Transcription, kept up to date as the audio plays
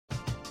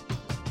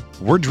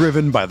We're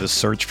driven by the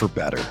search for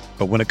better.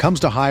 But when it comes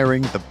to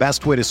hiring, the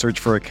best way to search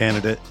for a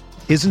candidate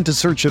isn't to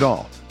search at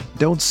all.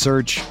 Don't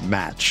search,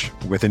 match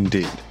with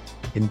Indeed.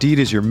 Indeed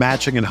is your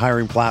matching and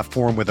hiring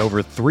platform with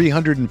over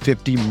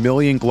 350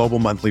 million global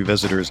monthly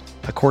visitors,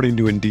 according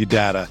to Indeed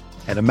data,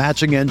 and a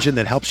matching engine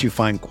that helps you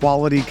find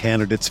quality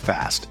candidates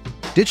fast.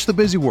 Ditch the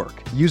busy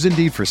work. Use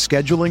Indeed for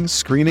scheduling,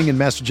 screening, and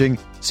messaging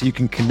so you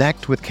can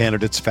connect with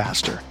candidates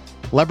faster.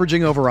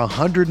 Leveraging over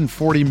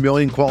 140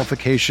 million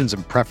qualifications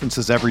and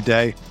preferences every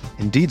day,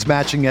 Indeed's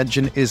matching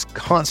engine is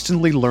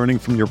constantly learning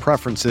from your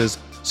preferences,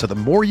 so the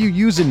more you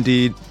use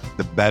Indeed,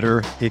 the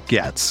better it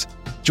gets.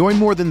 Join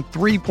more than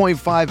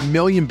 3.5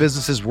 million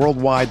businesses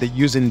worldwide that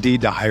use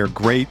Indeed to hire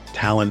great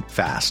talent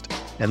fast.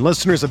 And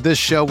listeners of this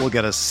show will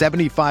get a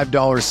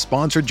 $75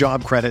 sponsored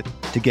job credit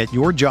to get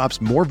your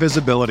jobs more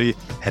visibility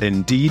at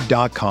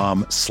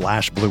Indeed.com/Blue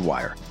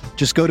Wire.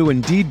 Just go to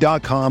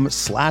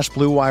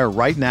Indeed.com/Blue Wire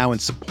right now and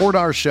support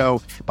our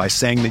show by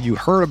saying that you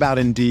heard about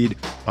Indeed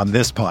on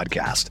this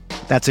podcast.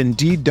 That's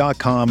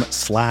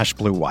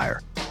Indeed.com/Blue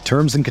Wire.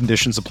 Terms and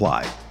conditions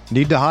apply.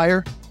 Need to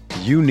hire?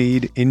 You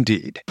need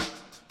Indeed.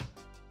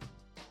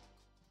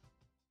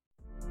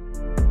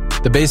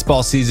 The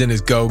baseball season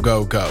is go,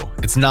 go, go.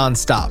 It's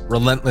nonstop,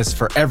 relentless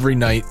for every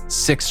night,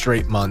 6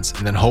 straight months,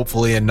 and then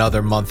hopefully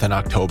another month in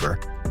October.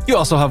 You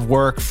also have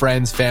work,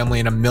 friends, family,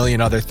 and a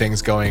million other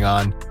things going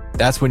on.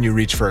 That's when you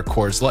reach for a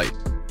Coors Light.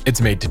 It's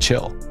made to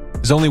chill.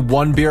 There's only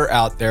one beer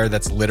out there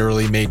that's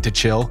literally made to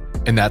chill,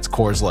 and that's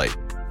Coors Light.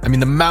 I mean,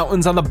 the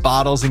mountains on the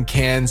bottles and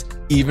cans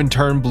even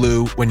turn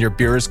blue when your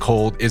beer is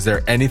cold. Is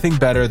there anything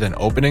better than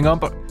opening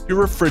up your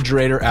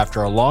refrigerator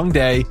after a long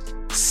day,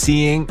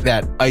 seeing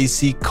that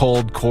icy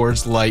cold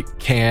Coors Light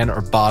can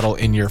or bottle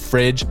in your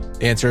fridge?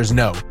 The answer is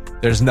no.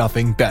 There's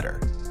nothing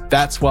better.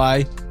 That's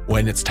why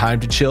when it's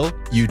time to chill,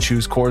 you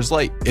choose Coors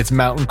Light. It's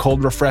mountain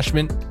cold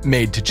refreshment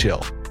made to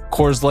chill.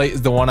 Coors Light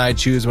is the one I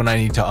choose when I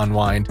need to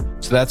unwind.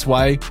 So that's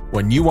why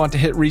when you want to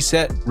hit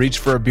reset, reach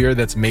for a beer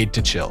that's made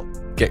to chill.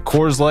 Get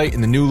Coors Light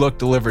in the new look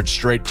delivered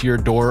straight to your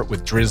door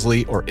with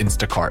Drizzly or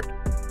Instacart.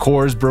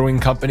 Coors Brewing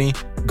Company,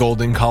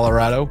 Golden,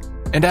 Colorado.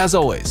 And as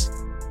always,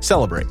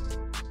 celebrate.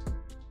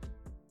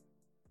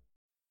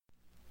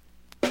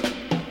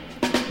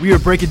 We are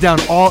breaking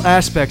down all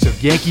aspects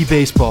of Yankee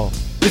baseball.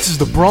 This is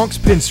the Bronx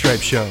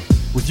Pinstripe Show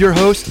with your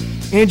hosts,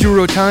 Andrew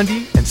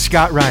Rotondi and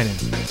Scott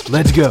Reinen.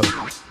 Let's go.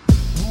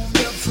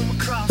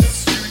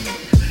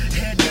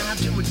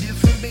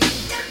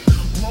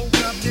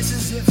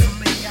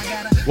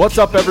 What's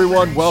up,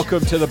 everyone?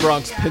 Welcome to the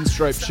Bronx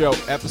Pinstripe Show,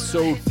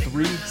 episode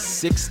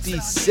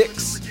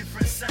 366.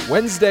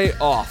 Wednesday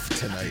off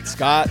tonight,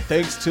 Scott.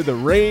 Thanks to the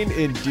rain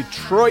in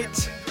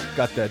Detroit.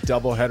 Got that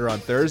doubleheader on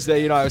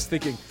Thursday. You know, I was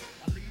thinking,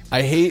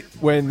 I hate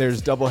when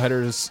there's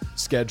doubleheaders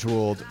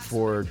scheduled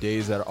for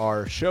days that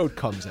our show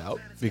comes out,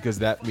 because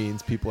that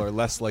means people are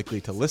less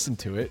likely to listen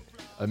to it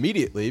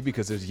immediately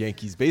because there's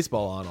Yankees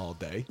baseball on all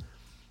day.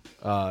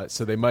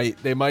 So they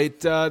might be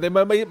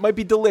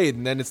delayed,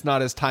 and then it's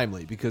not as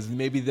timely because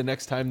maybe the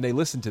next time they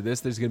listen to this,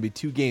 there's going to be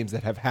 2 games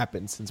that have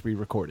happened since we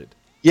recorded.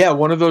 Yeah,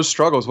 one of those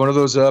struggles, one of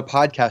those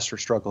podcaster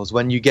struggles,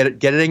 when you getting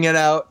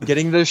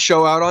the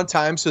show out on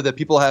time so that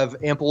people have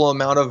ample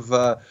amount of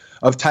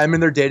time in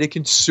their day to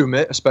consume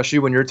it, especially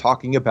when you're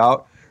talking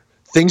about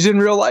things in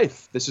real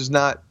life. This is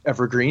not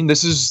evergreen.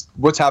 This is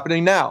what's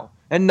happening now,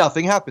 and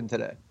nothing happened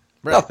today.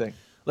 Right. Nothing.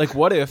 Like,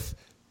 what if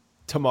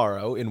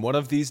tomorrow in one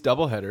of these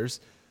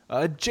doubleheaders,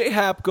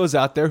 J-Hap goes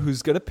out there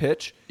who's going to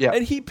pitch,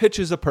 and he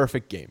pitches a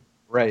perfect game.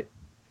 Right.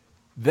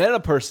 Then a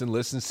person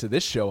listens to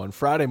this show on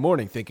Friday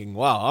morning thinking,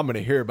 wow, I'm going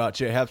to hear about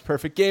J-Hap's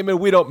perfect game, and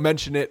we don't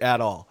mention it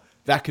at all.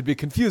 That could be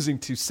confusing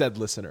to said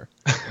listener.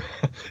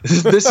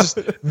 This is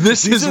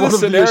These are one the of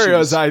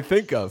scenarios the I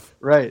think of.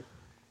 Right.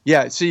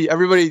 Yeah. See,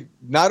 everybody,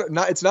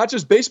 it's not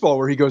just baseball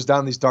where he goes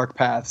down these dark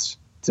paths.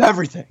 It's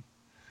everything.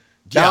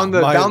 Down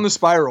the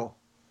spiral.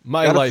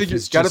 My life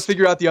is got to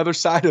figure out the other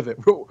side of it.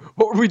 What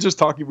were we just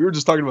talking? We were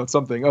just talking about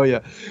something. Oh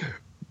yeah,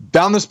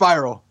 down the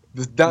spiral.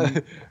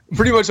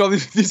 Pretty much all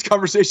these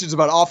conversations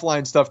about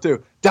offline stuff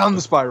too. Down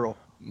the spiral.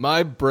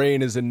 My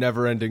brain is a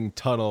never-ending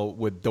tunnel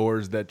with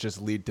doors that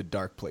just lead to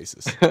dark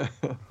places.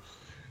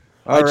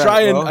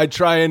 I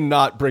try and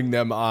not bring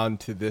them on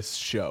to this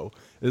show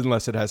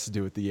unless it has to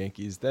do with the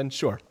Yankees. Then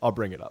sure, I'll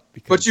bring it up.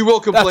 But you will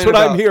complain. That's what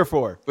I'm here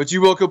for. But you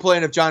will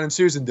complain if John and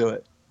Susan do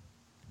it.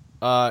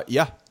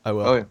 Yeah, I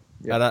will. Oh yeah.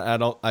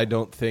 Yeah. I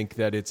don't think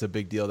that it's a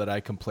big deal that I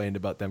complained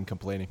about them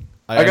complaining.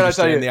 I gotta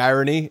understand tell you, the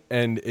irony,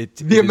 and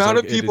the amount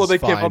of people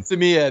that came up to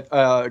me at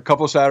a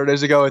couple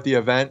Saturdays ago at the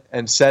event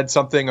and said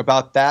something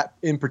about that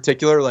in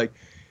particular, like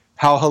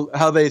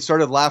how they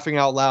started laughing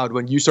out loud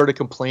when you started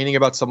complaining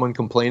about someone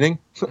complaining.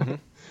 Mm-hmm.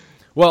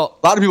 Well,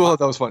 a lot of people thought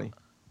that was funny.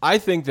 I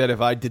think that if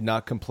I did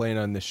not complain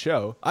on this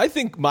show, I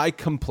think my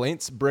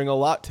complaints bring a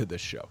lot to this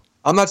show.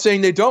 I'm not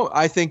saying they don't.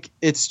 I think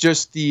it's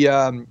just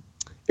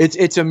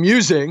it's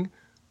amusing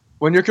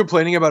when you're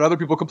complaining about other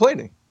people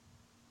complaining.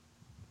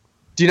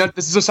 Do you not?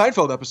 This is a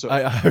Seinfeld episode.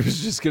 I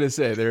was just gonna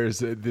say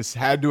this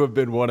had to have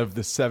been one of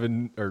the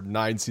 7 or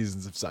 9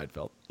 seasons of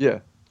Seinfeld. Yeah,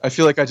 I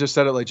feel like I just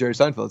said it like Jerry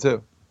Seinfeld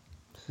too.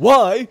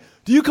 Why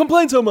do you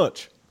complain so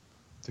much?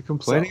 The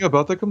complaining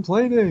about the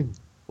complaining.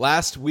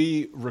 Last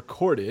we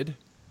recorded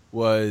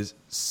was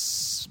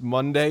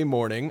Monday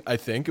morning. I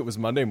think it was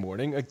Monday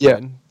morning.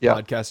 Again, yeah.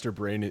 Podcaster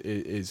brain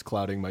is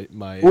clouding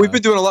my. Well, we've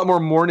been doing a lot more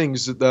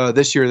mornings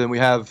this year than we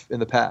have in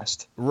the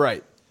past.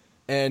 Right.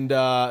 And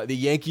the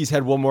Yankees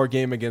had one more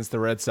game against the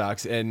Red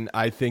Sox, and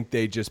I think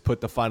they just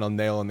put the final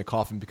nail in the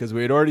coffin because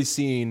we had already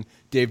seen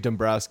Dave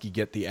Dombrowski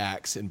get the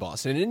axe in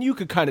Boston. And you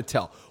could kind of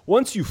tell.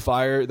 Once you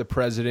fire the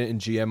president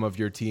and GM of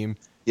your team,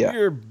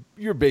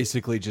 you're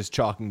basically just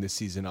chalking the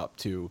season up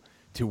to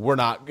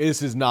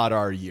this is not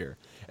our year.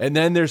 And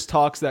then there's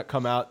talks that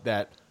come out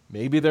that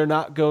maybe they're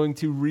not going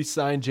to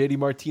re-sign JD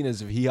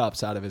Martinez if he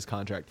opts out of his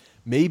contract.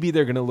 Maybe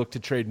they're going to look to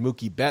trade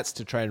Mookie Betts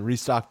to try and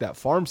restock that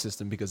farm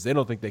system because they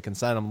don't think they can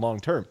sign him long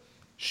term.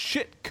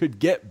 Shit could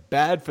get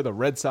bad for the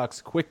Red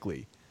Sox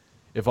quickly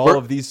if all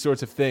of these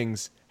sorts of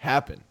things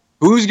happen.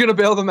 Who's going to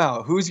bail them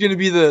out? Who's going to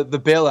be the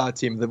bailout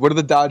team? What are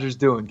the Dodgers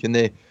doing?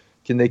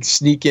 Can they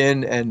sneak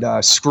in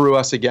and screw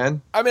us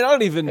again? I mean, I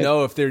don't even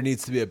know if there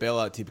needs to be a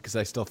bailout team because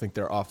I still think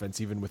their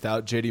offense, even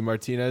without JD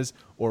Martinez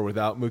or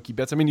without Mookie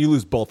Betts, I mean, you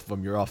lose both of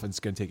them, your offense is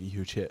going to take a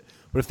huge hit.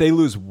 But if they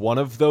lose one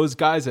of those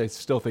guys, I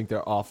still think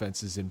their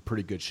offense is in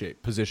pretty good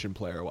shape, position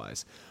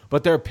player-wise.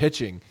 But they're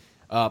pitching.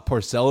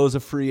 Porcello's a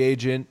free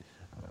agent.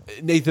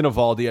 Nathan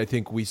Eovaldi, I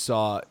think we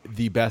saw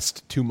the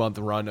best 2-month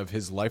run of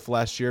his life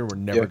last year. We're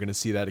never going to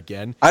see that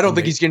again. I don't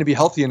think he's going to be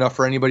healthy enough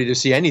for anybody to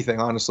see anything,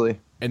 honestly.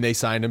 And they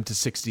signed him to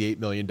 $68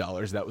 million.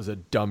 That was a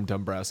dumb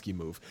Dombrowski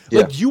move.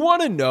 Yeah. Like, you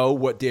want to know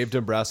what Dave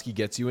Dombrowski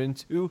gets you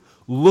into?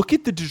 Look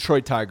at the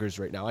Detroit Tigers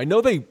right now. I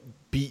know they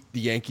beat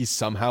the Yankees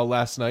somehow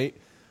last night,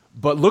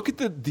 but look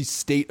at the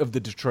state of the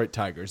Detroit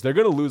Tigers. They're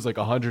going to lose like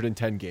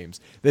 110 games.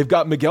 They've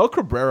got Miguel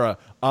Cabrera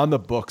on the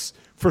books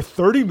for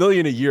 $30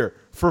 million a year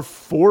for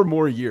 4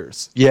 more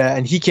years. Yeah,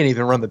 and he can't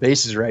even run the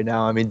bases right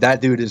now. I mean, that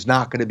dude is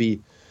not going to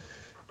be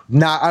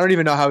I don't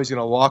even know how he's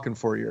going to walk in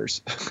 4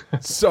 years.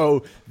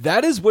 So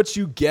that is what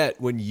you get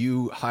when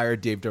you hire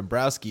Dave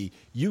Dombrowski.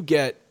 You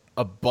get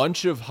a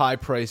bunch of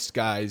high-priced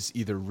guys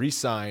either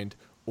re-signed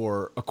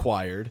or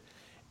acquired.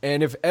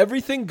 And if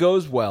everything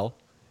goes well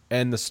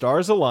and the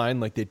stars align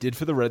like they did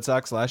for the Red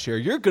Sox last year,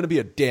 you're going to be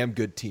a damn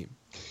good team.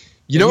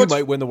 You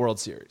might win the World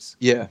Series.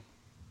 Yeah.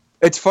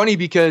 It's funny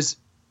because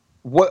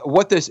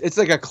it's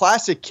like a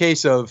classic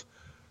case of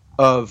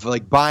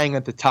like buying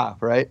at the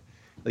top, right?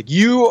 Like,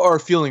 you are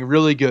feeling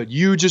really good.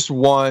 You just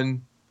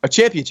won a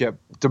championship.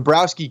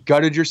 Dombrowski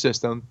gutted your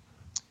system,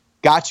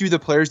 got you the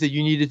players that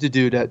you needed to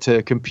do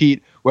to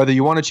compete, whether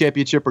you won a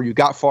championship or you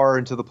got far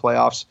into the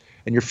playoffs,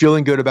 and you're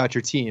feeling good about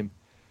your team.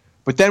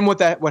 But then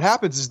what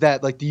happens is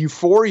that, like, the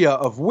euphoria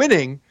of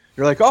winning,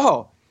 you're like,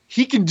 oh,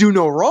 he can do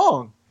no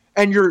wrong.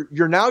 And your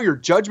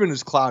judgment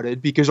is clouded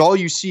because all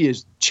you see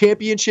is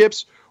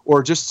championships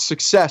or just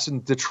success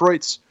in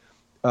Detroit's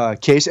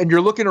case. And you're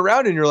looking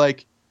around and you're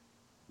like,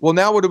 well,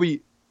 now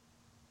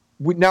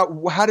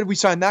how did we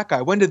sign that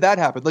guy? When did that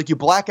happen? Like, you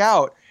black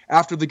out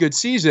after the good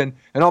season,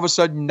 and all of a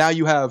sudden now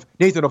you have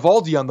Nathan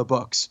Eovaldi on the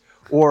books,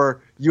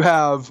 or you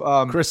have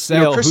Chris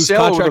Sale, with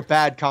a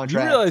bad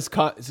contract. You realize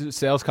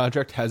Sale's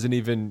contract hasn't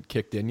even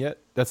kicked in yet?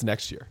 That's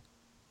next year.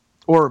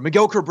 Or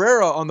Miguel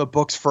Cabrera on the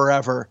books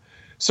forever.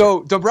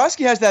 So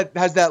Dombrowski has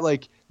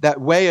that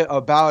way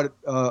about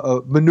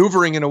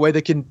maneuvering in a way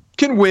that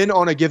can win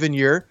on a given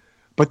year,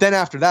 but then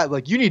after that,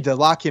 like, you need to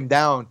lock him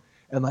down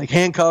and, like,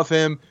 handcuff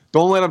him.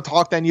 Don't let him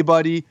talk to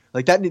anybody.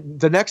 Like, that,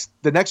 the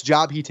next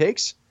job he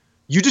takes,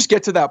 you just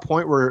get to that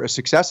point where a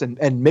success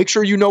and make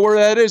sure you know where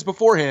that is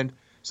beforehand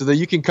so that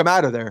you can come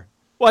out of there.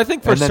 Well, I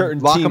think for certain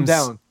lock teams, them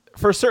down.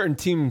 For certain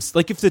teams,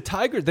 like if the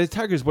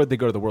Tigers, what, they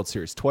go to the World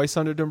Series twice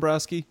under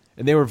Dombrowski,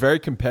 and they were very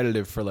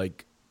competitive for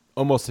like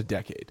almost a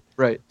decade.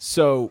 Right.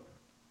 So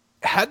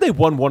had they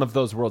won one of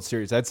those World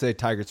Series, I'd say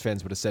Tigers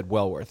fans would have said,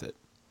 well worth it.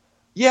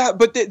 Yeah,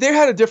 but they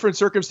had a different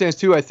circumstance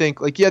too, I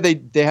think. Like, yeah,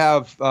 they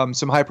have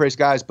some high-priced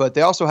guys, but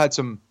they also had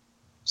some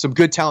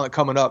good talent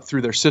coming up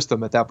through their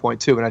system at that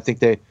point too. And I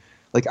think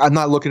I'm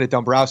not looking at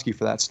Dombrowski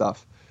for that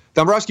stuff.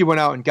 Dombrowski went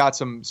out and got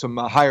some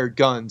hired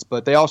guns,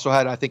 but they also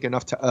had, I think,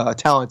 enough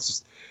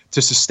talents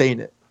to sustain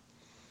it.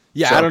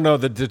 Yeah, so, I don't know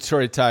the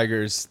Detroit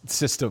Tigers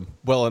system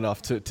well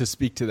enough to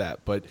speak to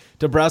that, but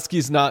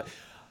Dombrowski's not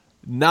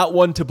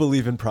one to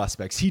believe in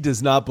prospects. He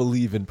does not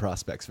believe in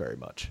prospects very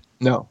much.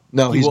 No,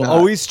 he he's will not.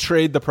 Always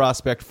trade the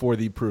prospect for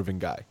the proven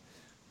guy.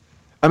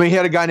 I mean, he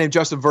had a guy named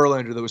Justin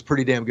Verlander that was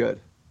pretty damn good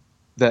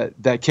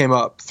that came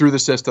up through the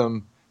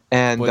system,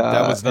 and but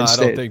that was not.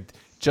 I don't think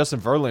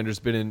Justin Verlander's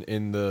been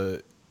in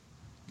the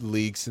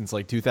league since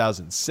like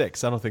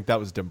 2006. I don't think that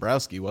was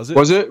Dombrowski, was it?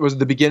 Was it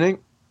the beginning?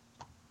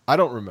 I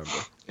don't remember.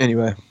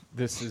 Anyway,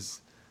 this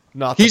is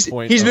not the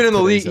point. He's been in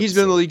the league. He's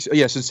been in the league,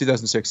 since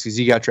 2006 because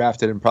he got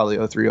drafted in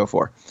probably 03,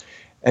 04.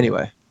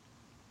 Anyway.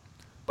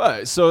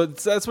 But so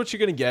that's what you're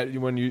going to get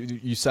when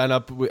you sign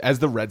up as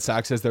the Red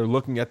Sox, as they're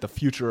looking at the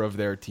future of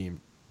their team.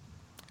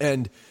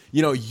 And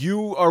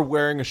you are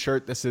wearing a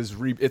shirt that says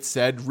it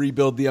said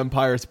 "Rebuild the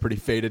Empire." It's pretty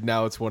faded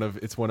now. It's one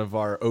of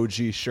our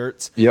OG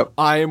shirts. Yep.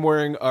 I am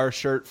wearing our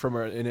shirt from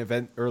an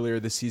event earlier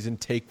this season,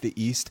 "Take the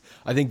East."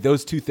 I think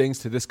those two things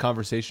to this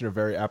conversation are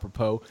very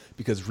apropos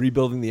because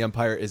rebuilding the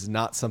Empire is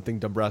not something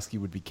Dombrowski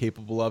would be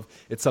capable of.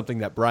 It's something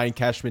that Brian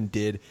Cashman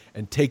did,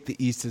 and "Take the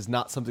East" is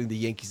not something the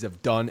Yankees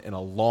have done in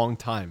a long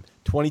time.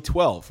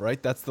 2012,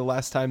 right? That's the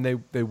last time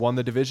they won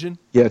the division.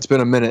 Yeah, it's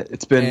been a minute.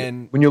 It's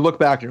been, when you look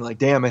back, you're like,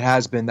 damn, it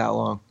has been that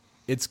long.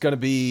 It's going to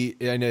be,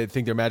 I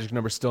think their magic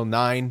number is still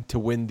 9 to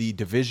win the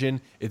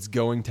division. It's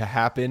going to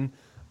happen.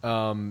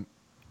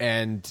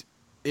 And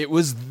it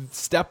was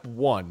step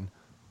one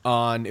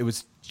it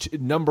was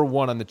number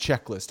one on the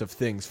checklist of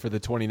things for the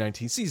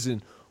 2019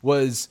 season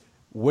was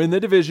win the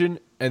division,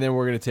 and then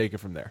we're going to take it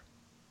from there.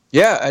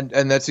 Yeah,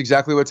 and that's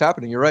exactly what's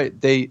happening. You're right.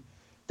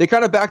 They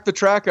kind of backed the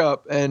track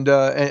up and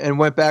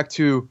went back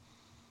to,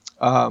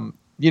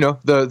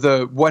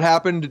 the what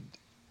happened.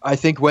 I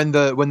think when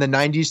the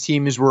 90s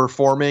teams were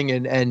forming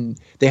and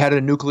they had a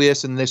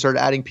nucleus and they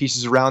started adding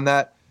pieces around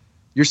that,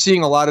 you're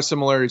seeing a lot of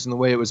similarities in the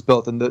way it was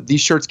built. And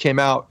these shirts came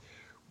out.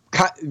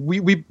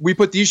 We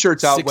put these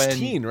shirts out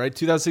 2016, right?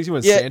 2016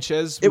 when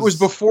Sanchez. It was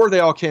before they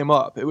all came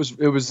up. It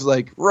was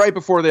like right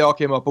before they all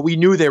came up, but we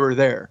knew they were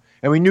there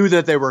and we knew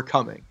that they were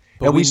coming.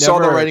 But and we saw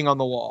the writing on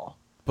the wall.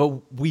 But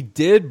we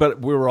did,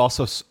 but we were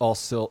also all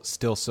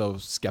still so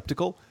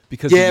skeptical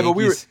because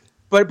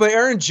But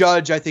Aaron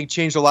Judge, I think,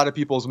 changed a lot of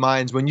people's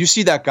minds. When you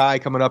see that guy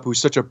coming up who's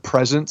such a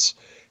presence,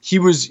 he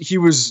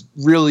was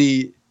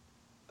really,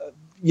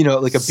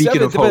 like a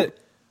beacon of hope.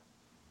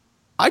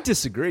 I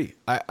disagree.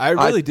 I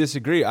really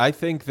disagree. I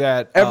think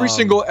that every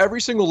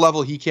single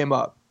level he came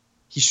up,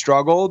 he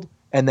struggled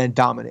and then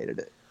dominated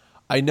it.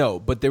 I know,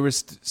 but there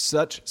was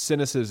such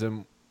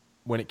cynicism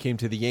when it came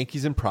to the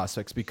Yankees and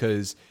prospects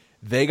because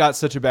they got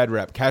such a bad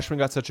rep. Cashman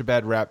got such a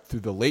bad rep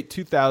through the late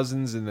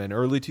 2000s and then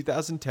early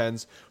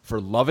 2010s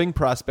for loving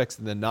prospects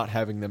and then not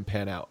having them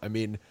pan out. I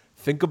mean,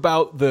 think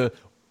about the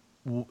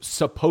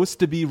supposed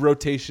to be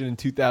rotation in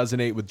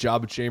 2008 with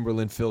Jabba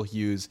Chamberlain, Phil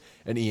Hughes,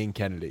 and Ian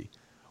Kennedy.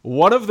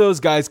 One of those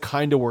guys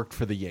kind of worked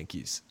for the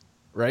Yankees,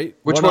 right?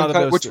 Which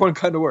one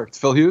kind of worked?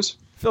 Phil Hughes?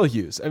 Phil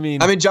Hughes. I mean,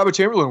 Jabba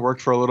Chamberlain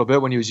worked for a little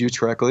bit when he was used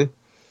correctly.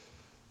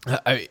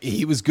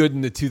 He was good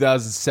in the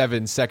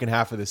 2007 second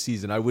half of the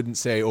season. I wouldn't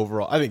say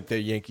overall. I think the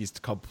Yankees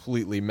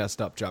completely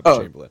messed up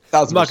Jabba Chamberlain.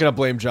 I'm not going to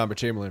blame Jabba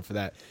Chamberlain for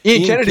that.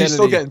 Ian Kennedy's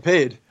still getting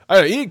paid.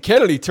 I know, Ian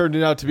Kennedy turned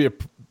out to be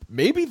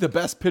maybe the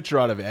best pitcher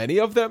out of any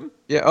of them.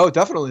 Yeah,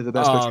 definitely the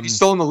best pitcher. He's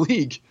still in the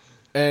league.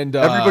 And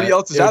everybody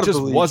else is out of the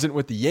league. It just wasn't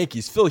with the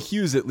Yankees. Phil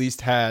Hughes at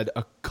least had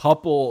a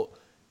couple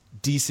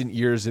decent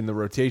years in the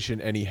rotation,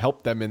 and he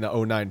helped them in the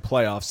 2009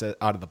 playoffs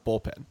out of the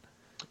bullpen.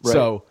 Right.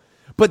 So...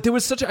 But there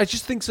was such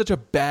a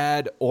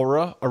bad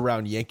aura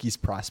around Yankees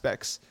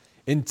prospects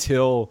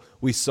until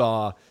we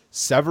saw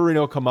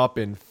Severino come up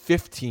in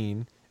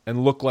 15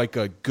 and look like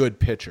a good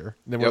pitcher.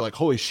 And then we're like,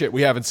 holy shit,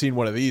 we haven't seen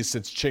one of these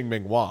since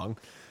Ching-Ming Wong.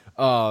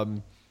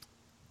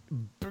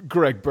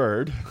 Greg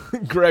Bird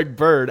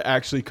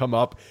actually come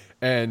up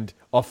and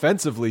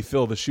offensively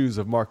fill the shoes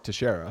of Mark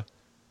Teixeira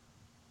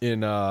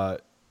in,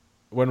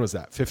 when was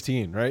that?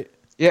 15, right?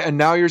 Yeah, and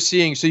now you're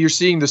seeing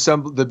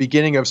the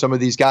beginning of some of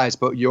these guys,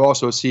 but you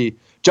also see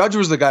Judge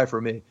was the guy for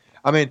me.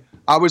 I mean,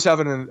 I was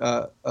having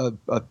a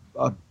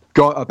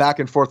back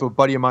and forth with a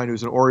buddy of mine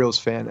who's an Orioles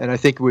fan, and I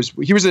think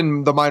he was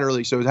in the minor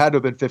league, so it had to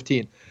have been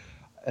 15.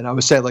 And I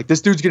was saying, like,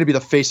 this dude's going to be the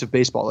face of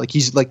baseball. Like,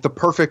 he's like the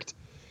perfect.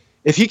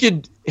 If he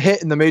could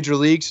hit in the major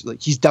leagues,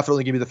 like, he's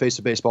definitely going to be the face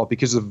of baseball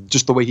because of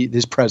just the way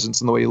his presence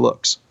and the way he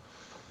looks.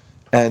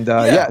 And so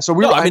I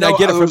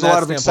get it. There was a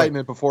lot of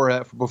excitement before.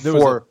 There was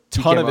a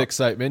ton of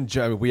excitement.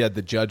 We had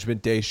the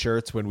Judgment Day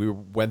shirts when we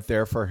went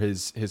there for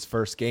his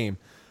first game,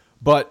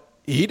 but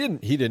he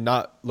did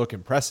not look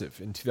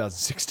impressive in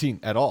 2016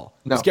 at all.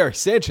 No. It was Gary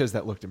Sanchez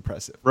that looked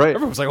impressive. Right.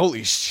 Everyone was like,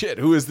 "Holy shit,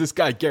 who is this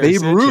guy, Gary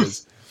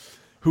Sanchez?"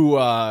 Who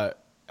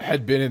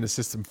had been in the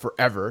system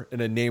forever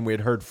and a name we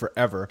had heard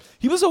forever.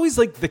 He was always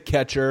like the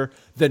catcher,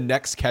 the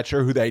next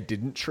catcher who they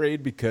didn't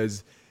trade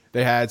because.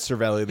 They had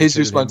Cervelli, they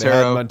traded him. They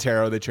had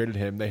Montero, they traded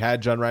him. They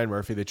had John Ryan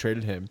Murphy, they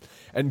traded him.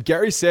 And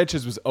Gary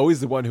Sanchez was always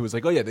the one who was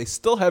like, oh yeah, they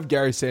still have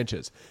Gary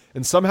Sanchez.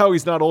 And somehow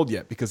he's not old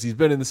yet because he's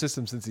been in the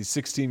system since he's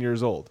 16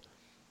 years old.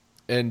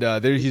 And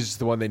he's just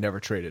the one they never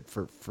traded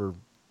for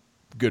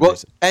good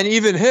reason. And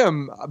even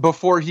him,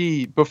 before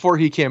he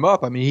came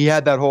up, I mean, he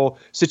had that whole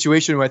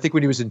situation where I think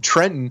when he was in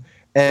Trenton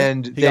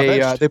and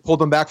they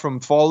pulled him back from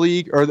Fall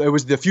League, or it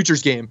was the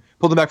Futures game,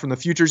 pulled him back from the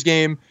Futures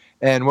game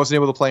and wasn't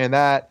able to play in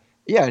that.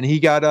 Yeah, and he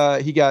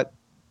got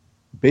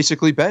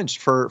basically benched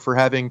for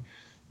having,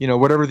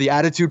 whatever the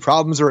attitude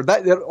problems or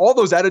that all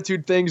those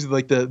attitude things,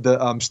 like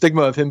the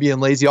stigma of him being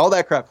lazy, all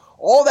that crap,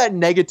 all that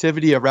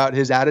negativity about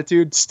his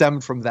attitude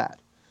stemmed from that.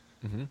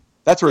 Mm-hmm.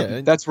 That's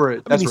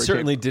where he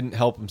certainly didn't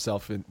help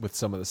himself with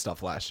some of the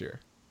stuff last year.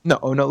 No,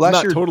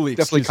 last year totally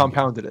definitely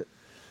compounded it.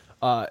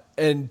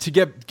 And to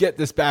get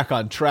this back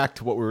on track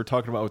to what we were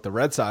talking about with the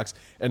Red Sox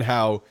and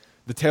how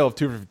the tale of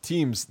two different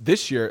teams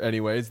this year.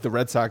 Anyways, the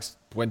Red Sox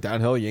went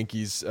downhill.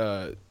 Yankees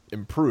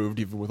improved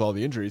even with all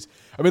the injuries.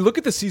 I mean, look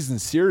at the season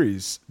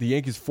series. The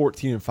Yankees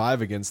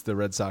 14-5 against the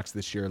Red Sox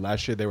this year.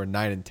 Last year they were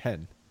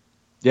 9-10.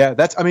 Yeah,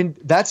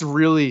 that's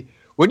really,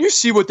 when you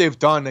see what they've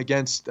done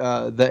against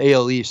the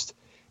AL East,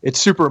 it's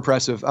super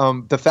impressive.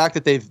 The fact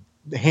that they've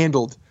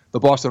handled the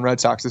Boston Red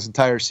Sox this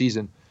entire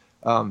season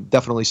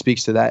definitely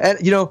speaks to that.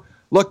 And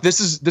look, this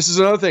is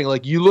another thing.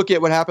 Like, you look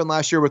at what happened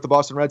last year with the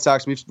Boston Red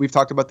Sox. We've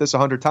talked about this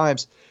 100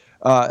 times.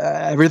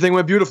 Everything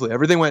went beautifully.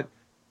 Everything went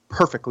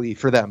perfectly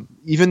for them.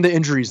 Even the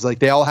injuries, like,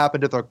 they all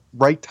happened at the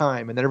right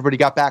time, and then everybody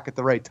got back at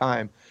the right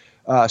time.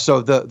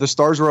 So the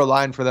stars were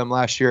aligned for them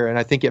last year, and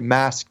I think it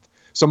masked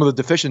some of the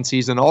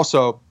deficiencies. And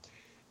also,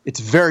 it's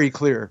very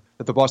clear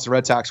that the Boston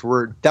Red Sox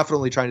were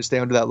definitely trying to stay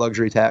under that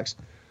luxury tax.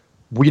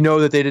 We know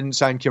that they didn't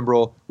sign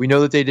Kimbrel. We know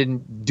that they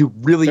didn't do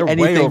really anything.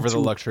 They're way over the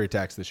luxury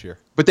tax this year.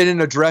 But they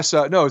didn't address.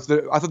 I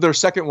thought their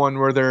second one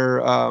where they're.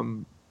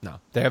 No,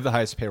 they have the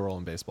highest payroll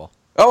in baseball.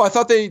 Oh, I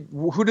thought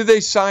who did they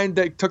sign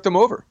that took them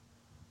over?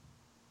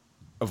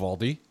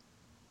 Evaldi?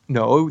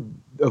 No,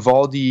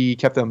 Evaldi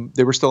kept them.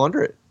 They were still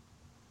under it.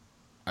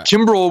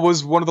 Kimbrel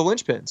was one of the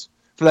linchpins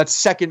for that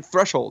second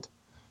threshold.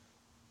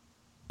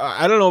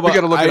 I don't know about. We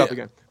got to look it up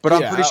again. But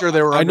I'm pretty sure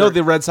they were. I know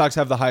the Red Sox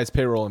have the highest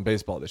payroll in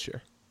baseball this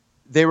year.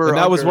 They were. And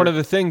that was one of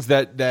the things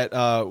that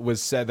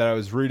was said that I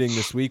was reading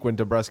this week when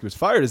Dombrowski was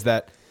fired, is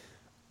that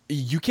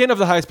you can't have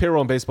the highest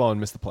payroll in baseball and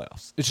miss the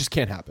playoffs. It just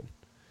can't happen.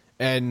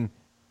 And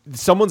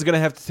someone's going to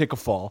have to take a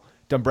fall.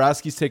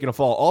 Dombrowski's taking a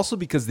fall also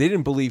because they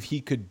didn't believe he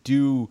could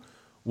do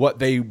what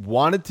they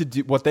wanted to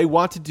do, what they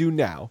want to do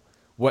now,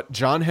 what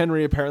John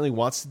Henry apparently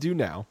wants to do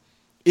now,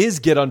 is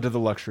get under the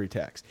luxury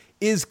tax,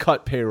 is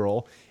cut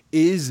payroll,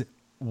 is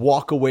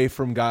walk away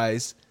from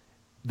guys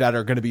that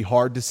are going to be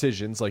hard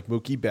decisions like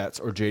Mookie Betts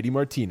or JD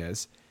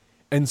Martinez,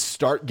 and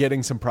start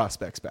getting some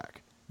prospects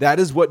back. That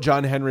is what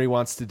John Henry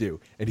wants to do,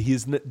 and he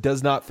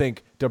does not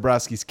think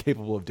Dombrowski's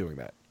capable of doing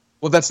that.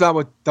 Well, that's not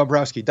what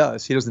Dombrowski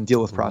does. He doesn't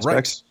deal with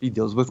prospects. Right. He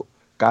deals with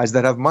guys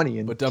that have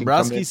money. But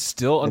Dombrowski's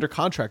still under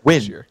contract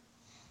this year.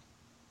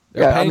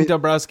 They're paying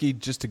Dombrowski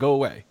just to go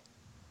away.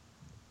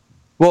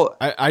 Well,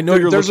 I know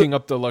you're looking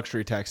up the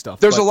luxury tax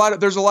stuff. There's a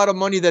lot of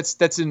money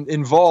that's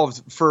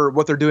involved for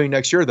what they're doing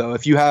next year, though.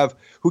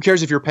 Who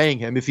cares if you're paying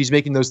him? If he's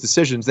making those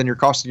decisions, then you're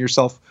costing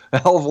yourself a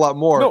hell of a lot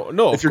more.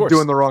 No, if you're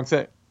doing the wrong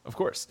thing. Of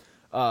course.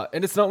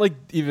 And it's not like,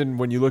 even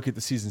when you look at the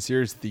season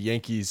series, the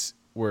Yankees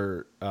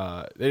were.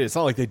 It's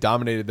not like they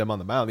dominated them on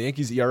the mound. The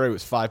Yankees' ERA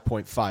was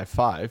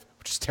 5.55,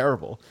 which is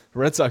terrible. The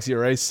Red Sox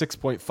ERA is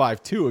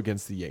 6.52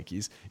 against the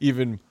Yankees,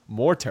 even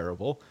more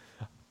terrible.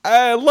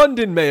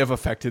 London may have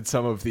affected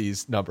some of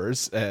these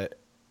numbers.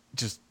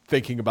 Just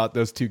thinking about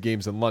those two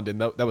games in London,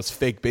 that was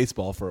fake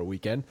baseball for a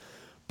weekend.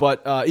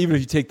 But even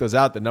if you take those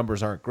out, the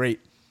numbers aren't great.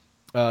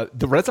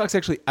 The Red Sox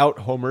actually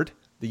out-homered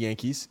the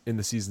Yankees in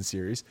the season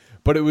series,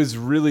 but it was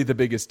really the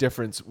biggest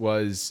difference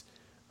was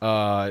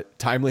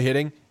timely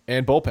hitting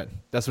and bullpen.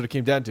 That's what it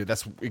came down to.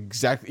 That's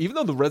exactly. Even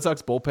though the Red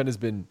Sox bullpen has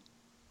been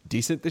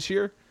decent this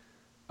year,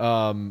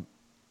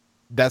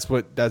 that's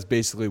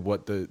basically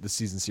what the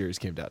season series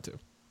came down to.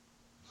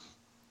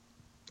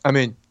 I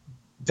mean,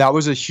 that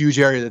was a huge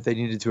area that they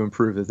needed to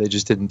improve that they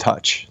just didn't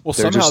touch. Well,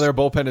 somehow their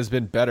bullpen has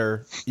been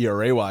better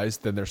ERA-wise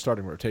than their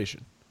starting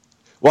rotation.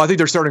 Well, I think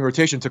their starting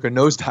rotation took a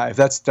nosedive.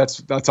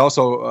 That's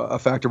also a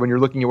factor when you're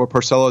looking at what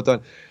Porcello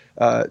done.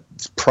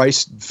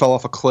 Price fell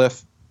off a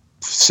cliff.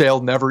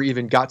 Sale never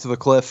even got to the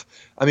cliff.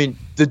 I mean,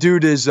 the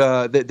dude is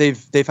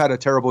they've had a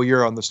terrible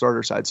year on the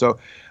starter side. So,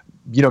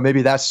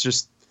 maybe that's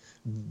just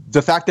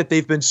the fact that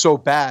they've been so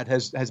bad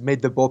has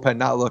made the bullpen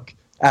not look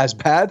as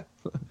bad.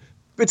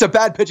 It's a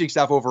bad pitching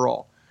staff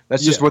overall.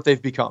 That's just what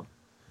they've become.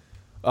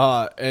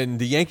 And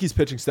the Yankees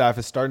pitching staff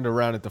is starting to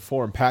round at the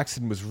form.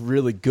 Paxton was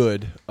really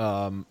good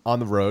on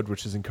the road,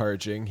 which is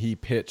encouraging. He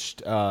pitched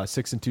 6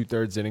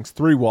 2/3 innings,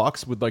 3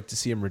 walks. Would like to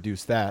see him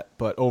reduce that.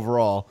 But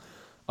overall,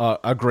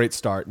 a great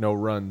start. No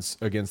runs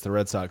against the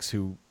Red Sox,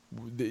 who,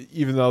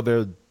 even though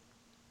they're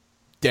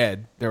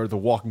dead, they're the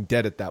walking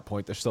dead at that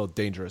point, they're still a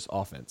dangerous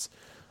offense.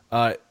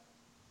 Do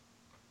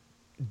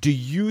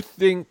you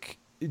think...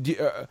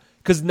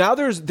 Because now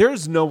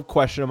there's no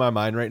question in my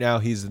mind right now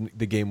he's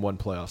the game 1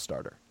 playoff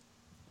starter.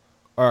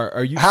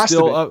 Are you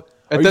still up?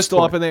 Are you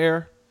still up in the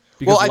air?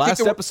 Because last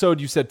episode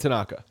you said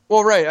Tanaka.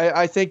 Well, right.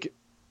 I think,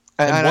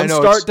 and one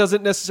start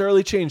doesn't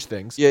necessarily change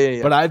things.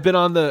 Yeah. But I've been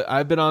on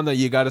the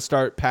you got to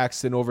start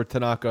Paxton over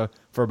Tanaka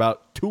for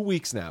about 2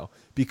 weeks now,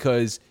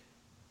 because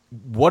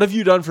what have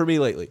you done for me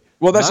lately?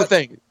 Well, that's the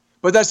thing.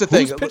 But that's the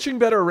thing. Who's pitching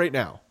better right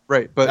now?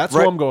 Right, but that's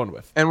what I'm going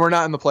with. And we're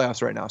not in the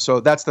playoffs right now, so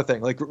that's the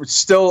thing. Like,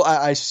 still,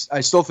 I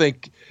still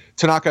think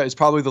Tanaka is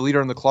probably the leader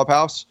in the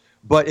clubhouse.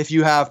 But if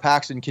you have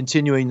Paxton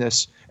continuing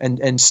this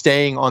and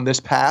staying on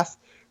this path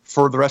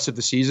for the rest of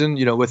the season,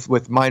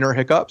 with minor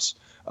hiccups,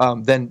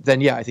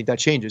 then yeah, I think that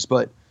changes.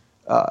 But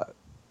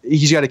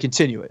he's got to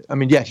continue it. I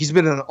mean, yeah, he's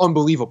been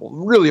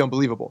really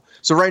unbelievable.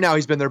 So right now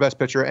he's been their best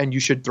pitcher, and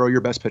you should throw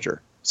your best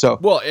pitcher. So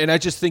and I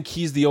just think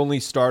he's the only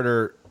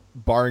starter,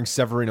 barring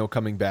Severino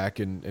coming back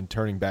and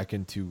turning back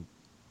into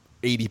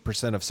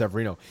 80% of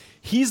Severino.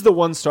 He's the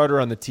one starter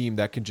on the team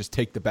that can just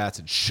take the bats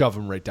and shove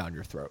them right down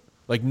your throat.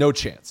 Like, no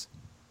chance.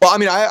 Well, I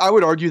mean, I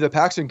would argue that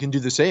Paxton can do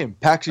the same.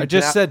 Paxton. I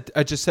just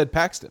said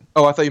Paxton.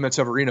 Oh, I thought you meant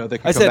Severino.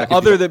 I said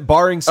other than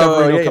barring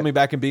Severino coming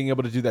back and being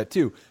able to do that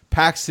too.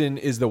 Paxton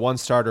is the one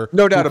starter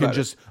no doubt who can about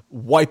just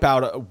wipe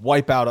out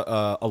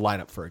a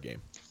lineup for a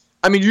game.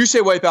 I mean, you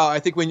say wipe out. I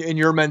think when in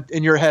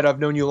your head, I've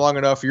known you long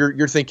enough.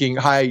 You're thinking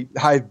high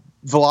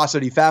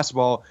velocity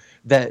fastball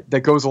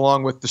that goes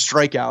along with the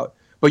strikeout.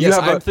 But yes,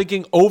 I'm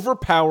thinking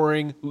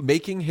overpowering,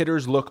 making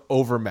hitters look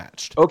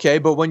overmatched. Okay,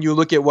 but when you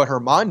look at what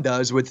Herman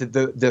does with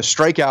the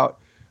strikeout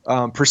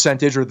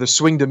percentage or the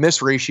swing to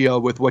miss ratio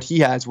with what he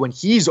has when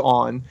he's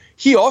on,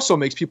 he also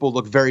makes people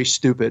look very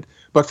stupid,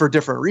 but for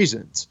different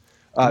reasons.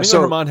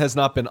 So Herman has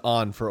not been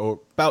on for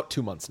about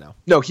 2 months now.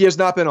 No, he has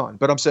not been on.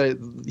 But I'm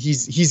saying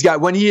he's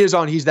got, when he is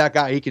on, he's that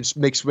guy. He can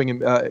make swing.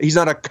 He's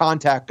not a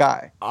contact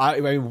guy.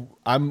 I'm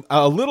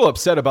a little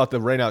upset about the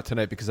rainout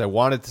tonight because I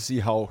wanted to see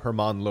how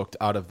Herman looked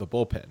out of the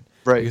bullpen.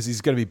 Right. Because he's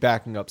going to be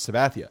backing up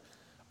Sabathia.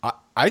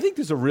 I think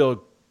there's a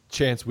real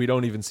chance we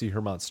don't even see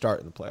Herman start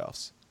in the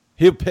playoffs.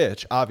 He'll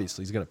pitch.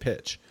 Obviously, he's going to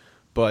pitch.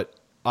 But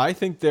I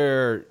think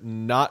they're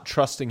not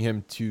trusting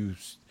him to.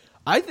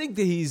 I think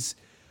that it's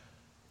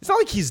not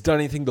like he's done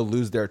anything to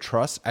lose their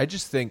trust. I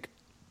just think,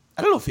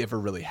 I don't know if he ever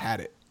really had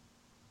it.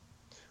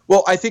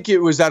 Well, I think it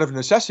was out of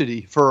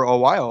necessity for a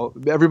while.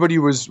 Everybody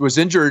was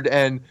injured,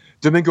 and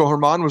Domingo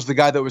Herman was the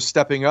guy that was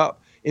stepping up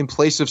in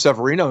place of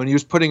Severino, and he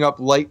was putting up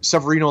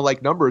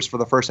Severino-like numbers for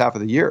the first half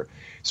of the year.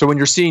 So when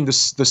you're seeing the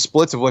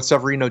splits of what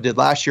Severino did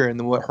last year and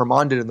then what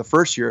Herman did in the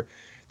first year,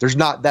 there's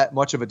not that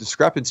much of a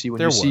discrepancy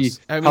when see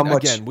how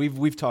much. Again,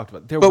 we've talked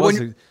about but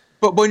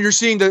when you're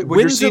seeing the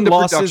wins and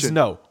losses,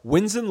 no.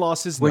 Wins and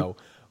losses, no.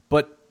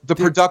 But the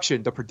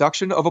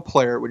production of a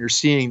player, when you're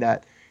seeing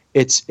that,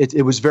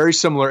 it was very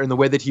similar in the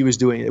way that he was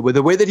doing it, with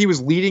the way that he was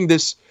leading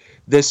this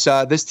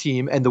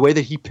team and the way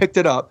that he picked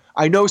it up.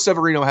 I know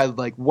Severino had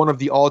like one of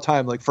the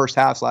all-time like first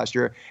halves last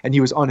year, and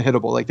he was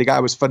unhittable. Like the guy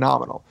was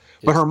phenomenal.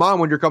 Yeah. But Herman,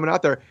 when you're coming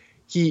out there,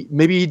 he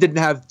didn't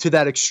have to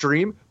that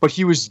extreme, but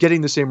he was getting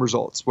the same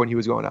results when he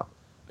was going out.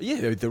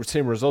 Yeah, the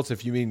same results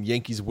if you mean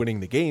Yankees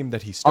winning the game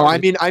that he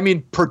started. Oh, I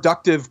mean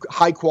productive,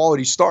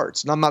 high-quality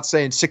starts. And I'm not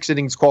saying 6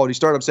 innings quality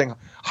start. I'm saying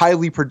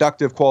highly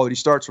productive quality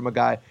starts from a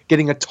guy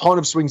getting a ton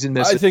of swings and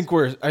misses.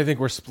 I think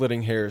we're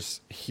splitting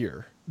hairs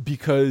here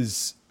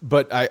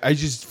but I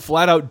just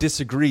flat out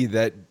disagree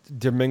that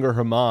Domingo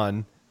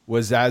Herman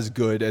was as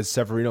good as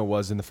Severino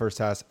was in the first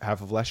half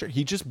of last year.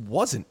 He just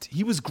wasn't.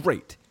 He was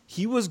great.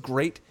 He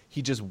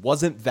just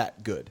wasn't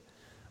that good.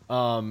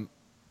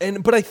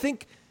 But I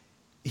think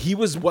he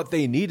was what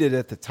they needed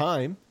at the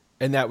time,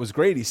 and that was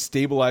great. He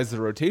stabilized the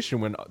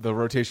rotation when the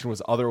rotation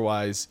was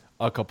otherwise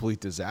a complete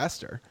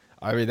disaster.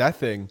 I mean, that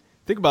thing,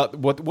 think about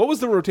what was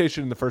the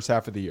rotation in the first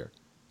half of the year?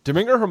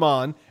 Domingo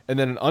Herman, and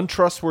then an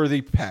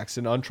untrustworthy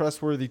Paxton,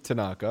 untrustworthy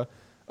Tanaka,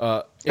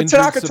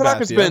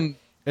 Tanaka's been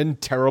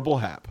and terrible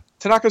Hap.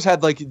 Tanaka's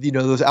had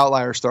those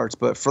outlier starts,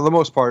 but for the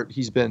most part,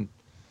 he's been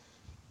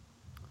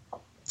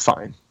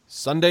fine.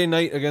 Sunday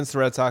night against the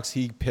Red Sox,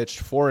 he pitched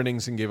 4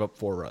 innings and gave up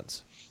 4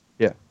 runs.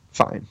 Yeah,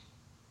 fine.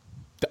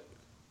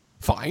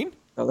 Fine?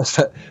 No,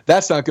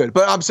 that's not good.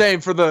 But I'm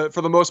saying for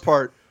the most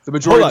part, the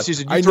majority of the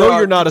season,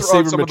 you're not a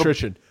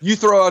sabermetrician. You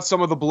throw out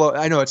some of the blow.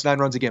 I know it's 9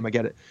 runs a game. I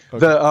get it.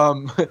 Okay.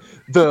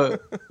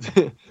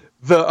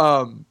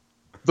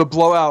 The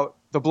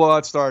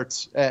blowout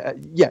starts.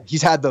 Yeah,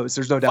 he's had those.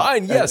 There's no doubt.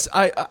 Fine. Yes,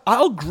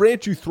 I'll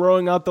grant you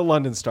throwing out the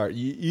London start.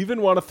 You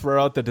even want to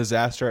throw out the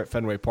disaster at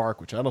Fenway Park,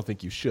 which I don't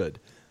think you should.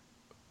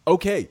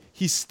 Okay,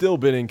 he's still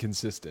been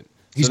inconsistent.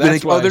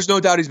 There's no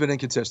doubt he's been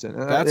inconsistent.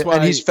 That's why,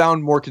 and he's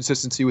found more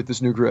consistency with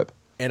this new grip.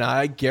 And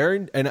I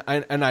guarantee,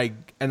 and I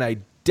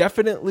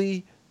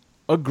definitely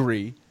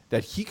agree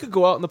that he could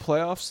go out in the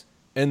playoffs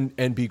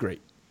and be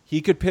great.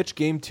 He could pitch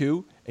game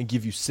 2 and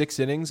give you 6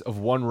 innings of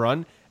 1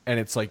 run, and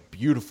it's like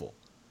beautiful.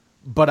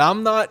 But I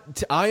don't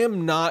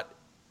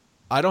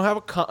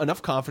have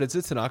enough confidence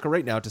in Tanaka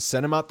right now to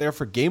send him out there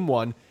for game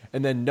 1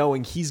 and then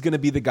knowing he's going to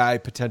be the guy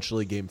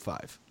potentially game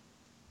 5.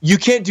 You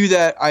can't do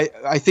that.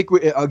 I think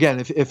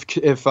again,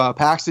 if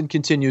Paxton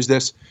continues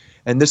this,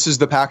 and this is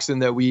the Paxton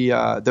that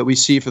we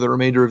see for the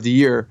remainder of the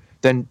year,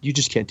 then you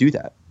just can't do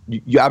that.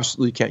 You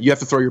absolutely can't. You have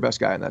to throw your best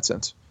guy in that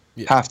sense.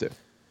 Yeah. Have to.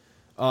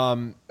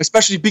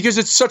 Especially because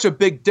it's such a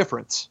big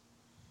difference.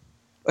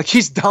 Like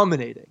he's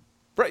dominating.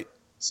 Right.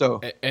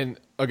 So and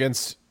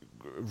against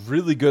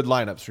really good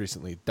lineups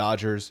recently,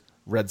 Dodgers,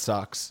 Red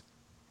Sox.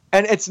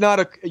 And it's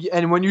not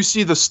and when you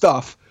see the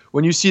stuff,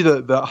 when you see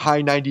the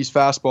high 90s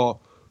fastball,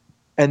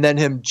 and then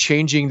him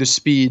changing the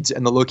speeds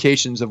and the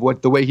locations of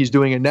the way he's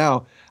doing it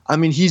now. I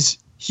mean, he's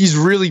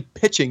really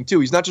pitching too.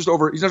 He's not just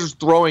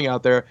throwing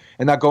out there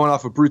and not going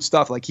off of brute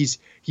stuff. Like he's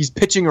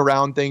pitching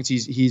around things.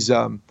 He's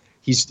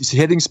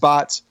hitting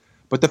spots.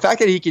 But the fact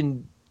that he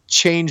can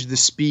change the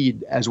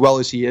speed as well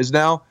as he is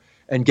now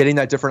and getting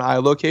that different eye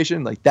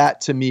location, like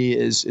that to me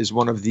is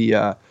one of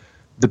the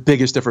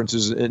biggest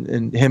differences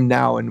in him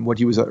now and what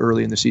he was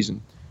early in the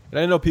season. And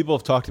I know people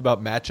have talked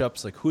about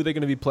matchups, like who are they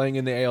going to be playing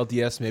in the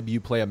ALDS? Maybe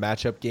you play a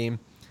matchup game.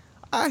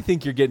 I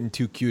think you're getting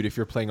too cute if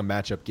you're playing a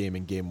matchup game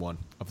in game 1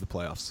 of the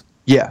playoffs.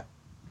 Yeah,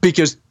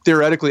 because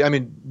theoretically, I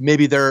mean,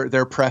 maybe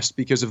they're pressed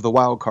because of the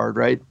wild card,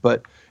 right?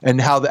 But and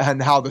how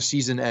the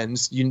season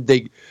ends, you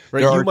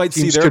might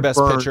see their best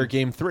pitcher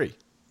game 3.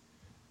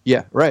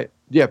 Yeah, right.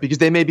 Yeah, because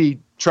they may be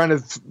trying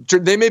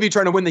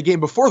to win the game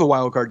before the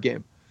wild card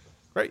game,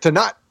 right? To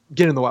not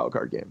get in the wild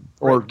card game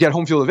or get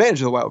home field advantage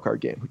of the wild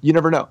card game. You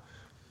never know.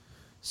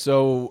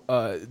 So,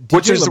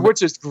 which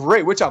is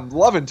great, which I'm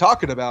loving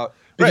talking about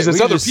because we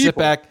there's other just people. Sit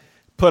back,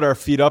 put our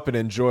feet up, and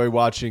enjoy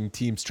watching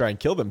teams try and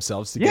kill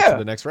themselves to get to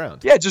the next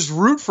round. Yeah, just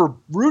root for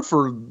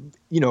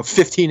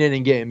 15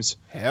 inning games.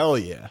 Hell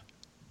yeah,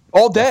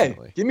 all day.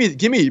 Definitely.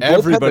 Give me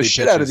everybody the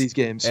shit out of these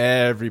games.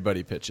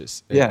 Everybody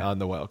pitches on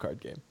the wild card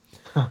game.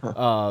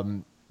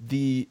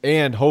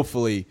 And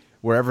hopefully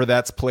wherever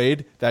that's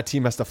played, that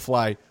team has to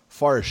fly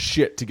far as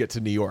shit to get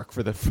to New York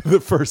for the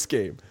first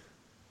game.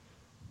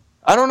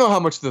 I don't know how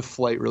much the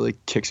flight really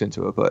kicks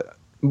into it, but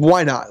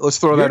why not? Let's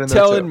throw that in there.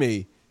 You're telling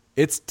me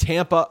it's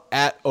Tampa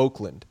at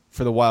Oakland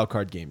for the wild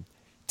card game.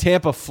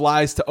 Tampa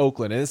flies to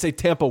Oakland, and then say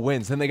Tampa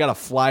wins. Then they got to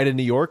fly to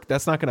New York.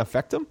 That's not going to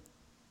affect them?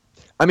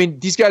 I mean,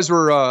 these guys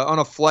were on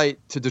a flight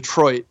to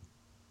Detroit.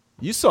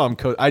 You saw him.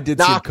 I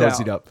did see him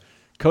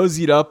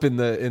cozied up in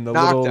the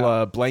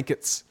little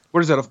blankets.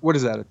 What is that? What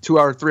is that? A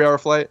 2-hour, 3-hour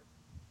flight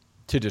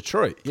to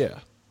Detroit? Yeah.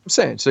 I'm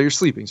saying, so you're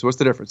sleeping. So what's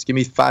the difference? Give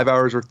me 5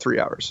 hours or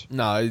 3 hours.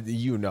 No,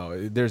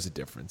 there's a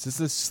difference.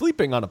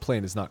 Sleeping on a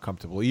plane is not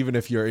comfortable, even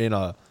if you're in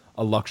a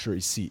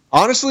luxury seat.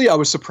 Honestly, I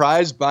was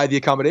surprised by the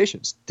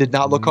accommodations. Did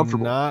not look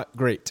comfortable. Not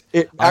great.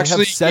 It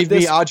actually gave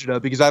me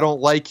agita because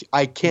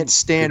I can't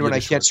stand when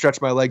I can't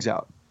stretch my legs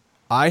out.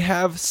 I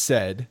have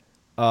said,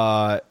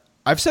 I've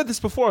said this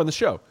before on the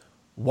show.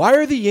 Why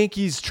are the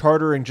Yankees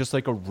chartering just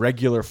like a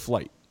regular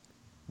flight?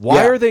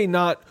 Why are they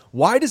not?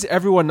 Why does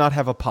everyone not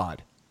have a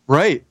pod?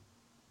 Right.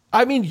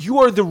 I mean, you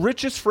are the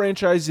richest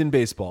franchise in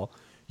baseball.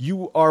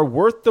 You are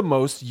worth the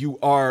most. You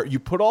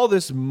put all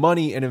this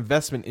money and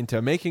investment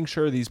into making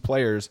sure these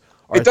players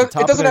are at the top of their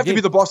game. It doesn't have to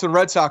be the Boston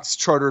Red Sox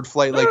chartered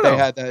flight they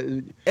had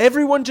that.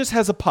 Everyone just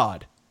has a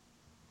pod.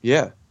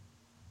 Yeah.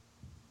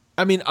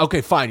 I mean,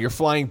 okay, fine. You're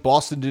flying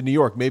Boston to New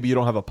York. Maybe you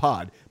don't have a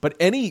pod. But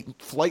any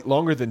flight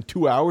longer than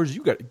 2 hours,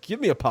 give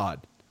me a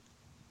pod.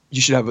 They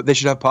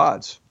should have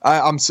pods.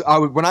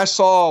 When I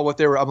saw what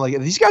they were, I'm like, are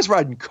these guys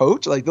riding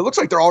coach? Like, it looks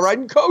like they're all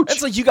riding coach.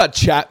 It's like you got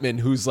Chapman,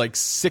 who's like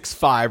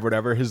 6'5",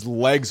 whatever. His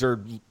legs are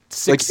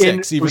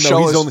 6'6", even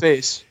though he's only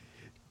face.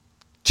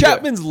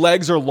 Chapman's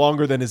legs are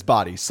longer than his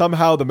body.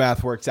 Somehow the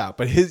math works out,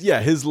 but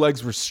his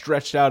legs were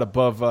stretched out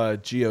above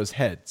Gio's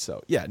head.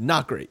 So yeah,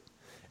 not great.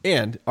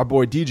 And our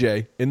boy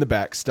DJ in the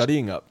back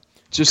studying up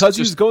because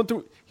he's going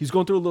through a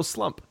little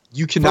slump.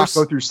 You cannot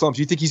go through slumps.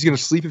 You think he's going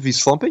to sleep if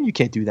he's slumping? You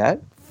can't do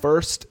that.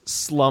 First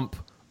slump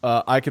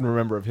I can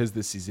remember of his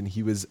this season.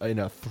 He was in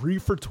a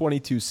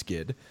 3-for-22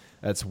 skid.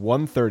 That's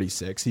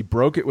 136. He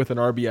broke it with an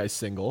RBI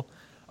single.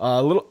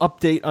 A little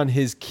update on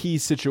his key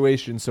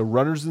situation. So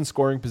runners in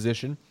scoring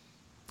position.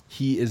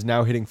 He is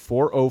now hitting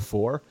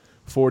 .404,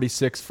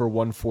 46 for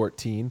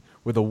 114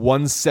 with a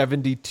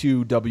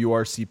 172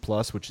 WRC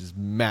plus, which is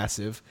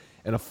massive,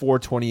 and a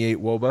 428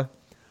 WOBA.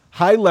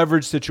 High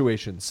leverage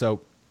situation.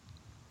 So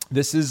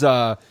this is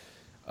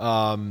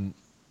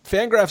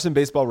Fangraphs and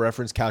Baseball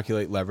Reference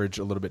calculate leverage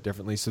a little bit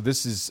differently. So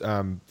this is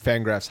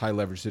Fangraphs high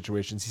leverage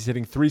situations. He's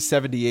hitting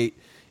 378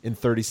 in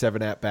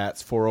 37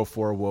 at-bats,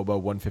 404 WOBA,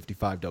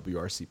 155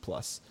 WRC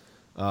plus.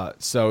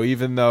 So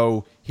even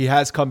though he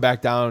has come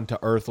back down to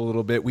earth a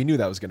little bit, we knew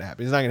that was going to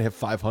happen. He's not going to hit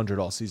 500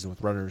 all season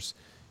with runners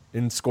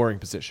in scoring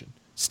position.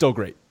 Still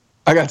great.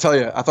 I got to tell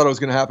you, I thought it was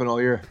going to happen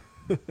all year.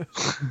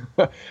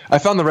 I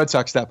found the Red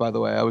Sox stat, by the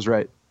way. I was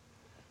right.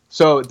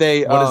 So what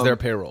is their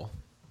payroll?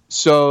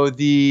 So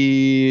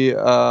here we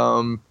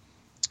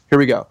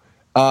go.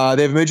 They have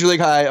a major league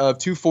high of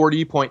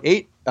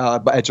 240.8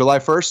 at July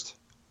 1st.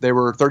 They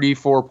were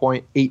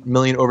 34.8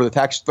 million over the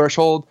tax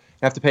threshold.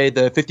 They have to pay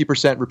the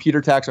 50%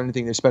 repeater tax on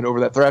anything they spend over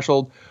that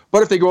threshold.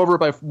 But if they go over it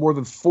by more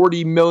than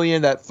 40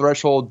 million, that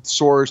threshold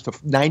soars to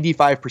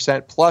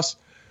 95% plus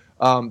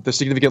the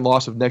significant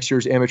loss of next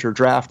year's amateur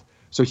draft.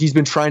 So he's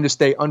been trying to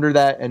stay under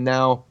that, and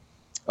now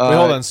wait,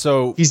 hold on.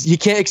 So he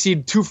can't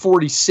exceed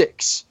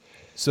 246.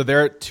 So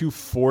they're at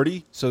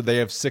 240. So they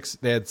had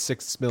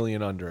 6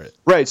 million under it.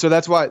 Right. So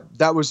that's why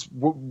that was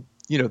one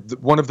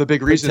of the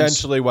big reasons.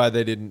 Potentially why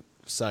they didn't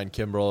sign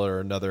Kimbrel or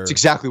another. It's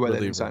exactly why they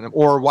didn't sign him,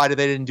 or why they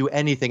didn't do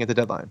anything at the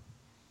deadline.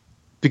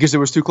 Because it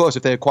was too close.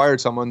 If they acquired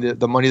someone,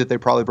 the money that they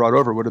probably brought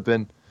over would have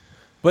been.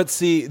 But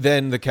see,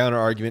 then the counter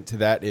argument to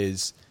that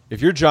is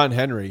if you're John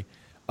Henry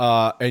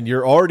and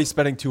you're already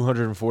spending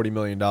 $240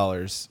 million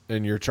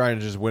and you're trying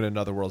to just win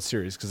another World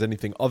Series, because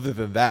anything other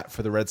than that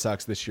for the Red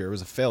Sox this year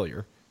was a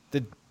failure,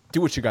 then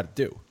do what you got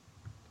to do.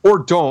 Or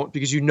don't,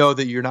 because you know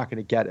that you're not going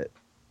to get it.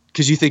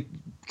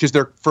 Because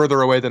they're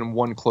further away than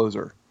one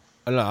closer.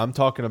 I don't know. I'm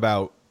talking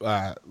about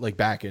like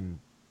back in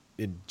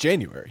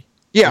January.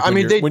 Yeah, like I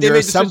mean, when you're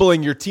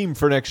assembling your team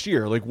for next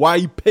year, like why are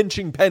you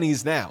pinching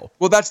pennies now?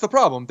 Well, that's the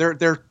problem.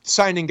 They're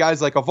signing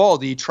guys like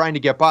Evaldi, trying to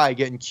get by,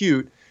 getting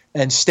cute,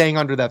 and staying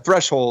under that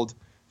threshold,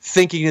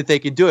 thinking that they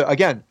can do it.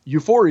 Again,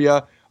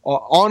 euphoria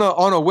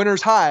on a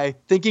winner's high,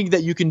 thinking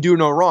that you can do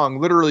no wrong.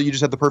 Literally, you just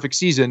had the perfect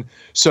season,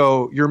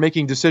 so you're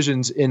making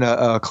decisions in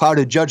a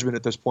clouded judgment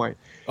at this point.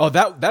 Oh,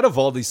 that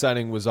Evaldi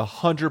signing was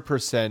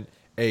 100%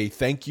 a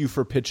thank you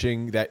for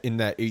pitching that in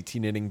that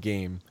 18-inning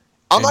game.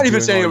 I'm not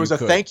even saying it was a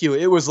thank you.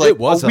 It was like, it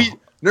was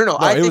no.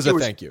 I think it was a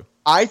thank you.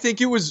 I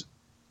think it was,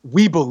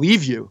 we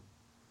believe you,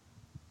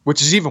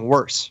 which is even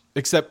worse.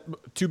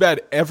 Except, too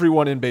bad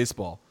everyone in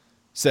baseball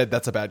said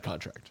that's a bad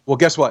contract. Well,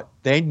 guess what?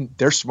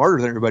 They're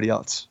smarter than everybody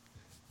else.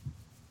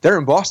 They're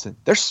in Boston.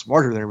 They're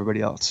smarter than everybody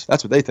else.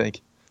 That's what they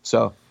think.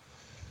 So,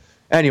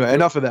 anyway,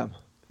 enough of them.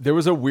 There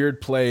was a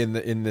weird play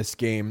in this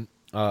game,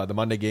 the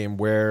Monday game,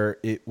 where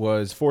it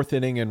was fourth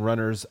inning and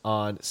runners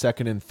on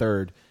second and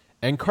third.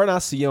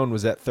 Encarnacion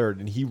was at third,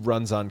 and he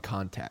runs on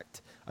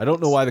contact. I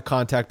don't know why the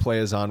contact play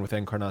is on with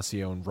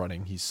Encarnacion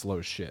running. He's slow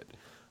as shit.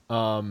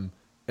 And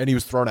he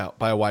was thrown out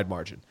by a wide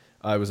margin.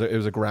 It was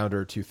a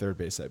grounder to third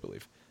base, I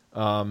believe.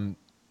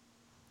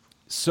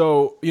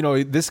 So,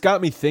 this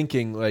got me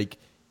thinking, like,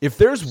 if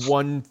there's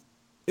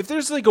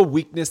like a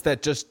weakness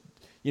that just,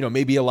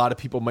 maybe a lot of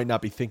people might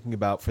not be thinking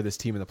about for this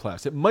team in the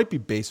playoffs, it might be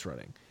base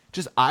running.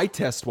 Just eye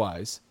test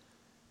wise,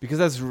 because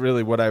that's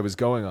really what I was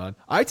going on.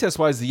 Eye test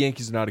wise, the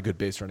Yankees are not a good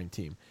base running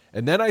team.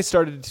 And then I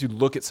started to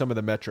look at some of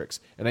the metrics,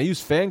 and I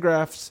used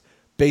Fangraph's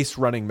base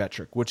running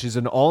metric, which is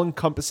an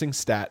all-encompassing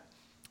stat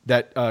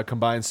that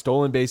combines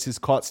stolen bases,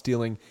 caught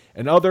stealing,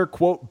 and other,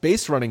 quote,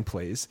 base running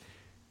plays,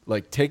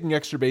 like taking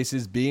extra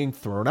bases, being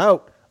thrown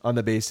out on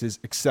the bases,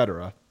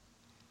 etc.,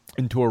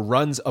 into a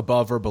runs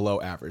above or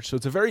below average. So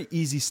it's a very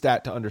easy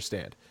stat to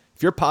understand.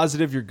 If you're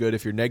positive, you're good.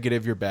 If you're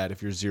negative, you're bad.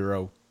 If you're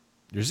zero,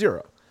 you're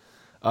zero.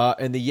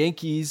 And the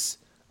Yankees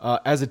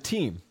as a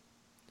team,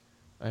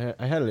 I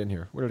had it in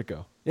here. Where did it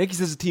go?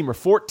 Yankees as a team are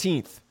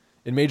 14th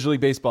in Major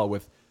League Baseball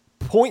with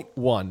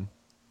 0.1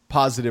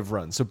 positive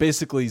runs. So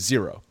basically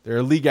zero. They're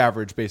a league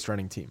average base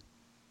running team.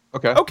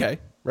 Okay.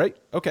 Right?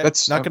 Okay.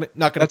 That's not gonna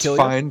kill you. That's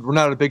fine. We're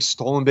not a big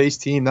stolen base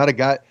team. Not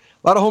a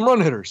lot of home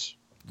run hitters.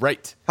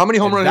 Right. How many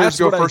home run hitters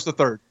go first to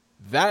third?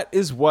 That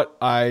is what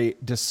I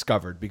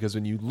discovered, because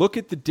when you look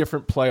at the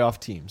different playoff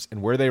teams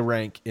and where they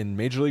rank in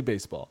Major League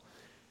Baseball,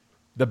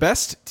 the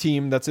best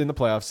team that's in the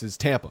playoffs is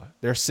Tampa.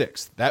 They're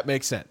 6th. That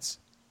makes sense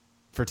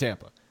for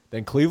Tampa.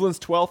 Then Cleveland's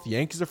 12th,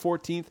 Yankees are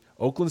 14th,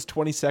 Oakland's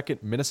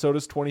 22nd,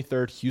 Minnesota's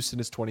 23rd, Houston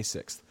is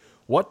 26th.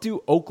 What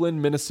do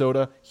Oakland,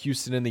 Minnesota,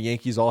 Houston, and the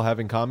Yankees all have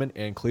in common,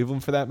 and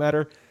Cleveland for that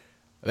matter?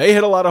 They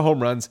hit a lot of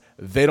home runs.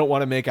 They don't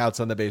want to make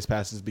outs on the base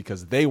passes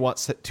because they want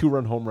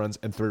 2-run home runs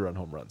and 3-run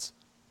home runs.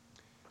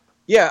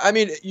 Yeah, I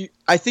mean,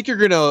 I think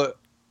you'll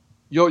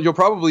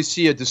probably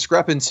see a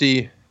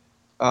discrepancy.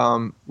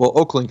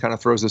 Oakland kind of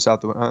throws this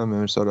out the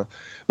Minnesota,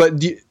 but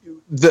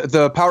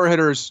the power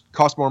hitters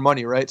cost more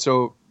money, right?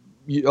 So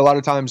a lot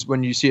of times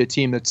when you see a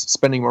team that's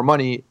spending more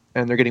money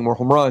and they're getting more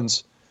home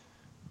runs,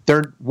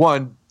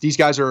 these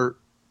guys are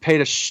paid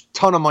a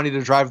ton of money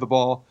to drive the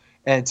ball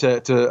and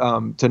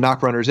to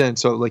knock runners in.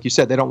 So like you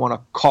said, they don't want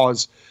to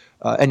cause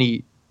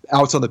any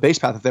outs on the base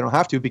path if they don't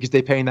have to, because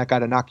they're paying that guy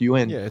to knock you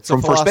in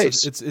from first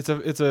base. It's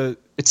a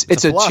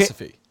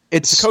philosophy.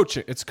 It's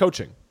coaching. It's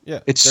coaching. Yeah,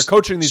 they're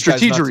coaching these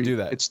guys not to do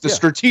that. It's the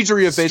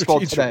strategery of baseball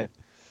today.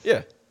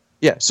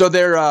 Yeah. So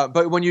they're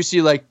but when you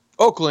see like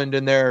Oakland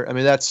in there, I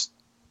mean that's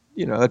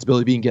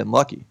Billy Beane getting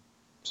lucky.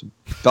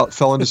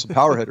 Fell into some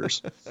power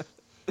hitters.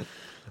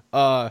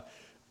 And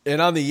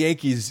on the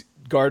Yankees,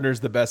 Gardner's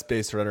the best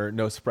base runner.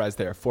 No surprise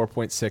there.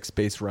 4.6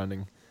 base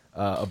running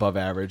above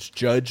average.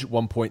 Judge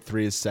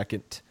 1.3 is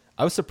second.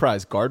 I was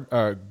surprised.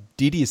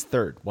 Didi is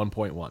third,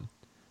 1.1.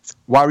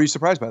 Why were you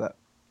surprised by that?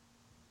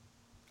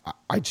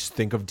 I just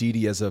think of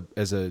Didi as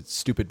a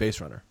stupid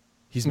base runner.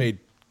 He's made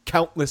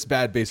countless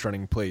bad base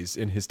running plays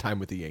in his time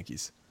with the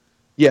Yankees.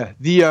 Yeah,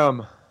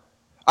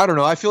 I don't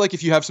know. I feel like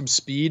if you have some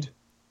speed,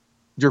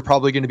 you're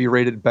probably going to be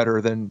rated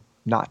better than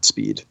not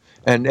speed,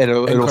 and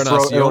it'll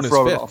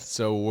throw it off.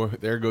 So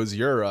there goes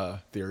your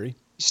theory.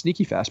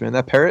 Sneaky fast, man.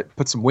 That Parrot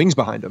put some wings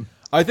behind him.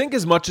 I think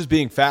as much as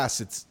being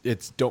fast,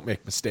 it's don't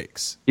make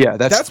mistakes. Yeah,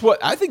 that's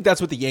what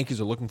the Yankees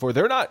are looking for.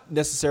 They're not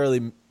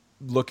necessarily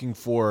looking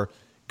for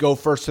go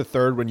first to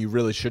third when you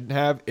really shouldn't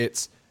have.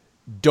 It's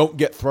don't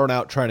get thrown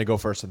out trying to go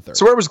first and third.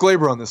 So where was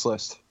Glaber on this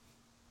list?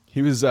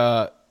 He was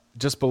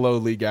just below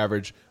league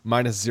average,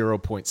 minus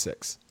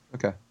 0.6.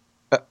 Okay.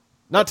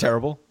 Not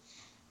terrible.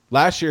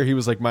 Last year he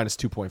was like minus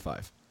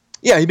 2.5.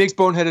 Yeah, he makes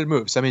boneheaded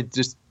moves. I mean,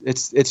 just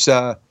it's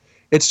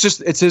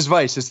his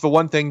vice. It's the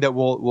one thing that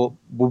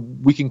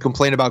we can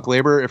complain about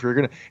Glaber. If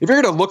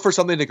you're gonna look for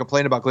something to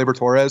complain about Glaber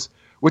Torres,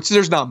 which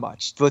there's not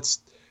much.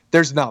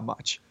 There's not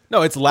much.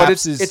 No, it's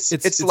lapses.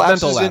 It's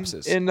lapses mental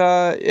lapses in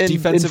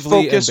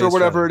defensively focus and or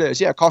whatever running. it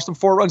is. Yeah, it cost him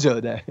 4 runs the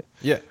other day.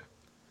 Yeah.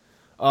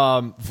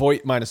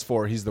 Voit minus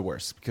 4. He's the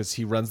worst because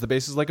he runs the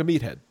bases like a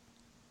meathead.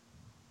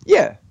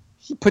 Yeah,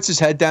 he puts his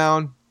head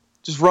down,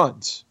 just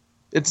runs.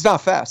 It's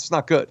not fast. It's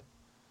not good.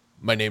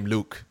 My name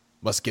Luke.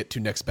 Must get to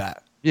next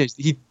bat. Yeah,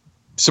 he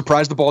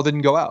surprised the ball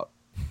didn't go out.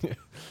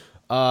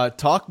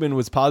 Tauchman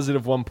was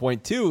positive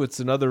 1.2. It's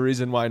another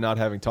reason why not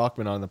having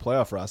Tauchman on the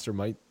playoff roster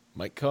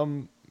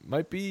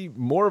might be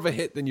more of a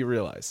hit than you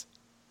realize.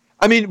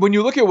 I mean, when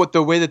you look at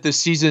the way that this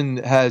season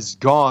has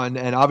gone,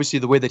 and obviously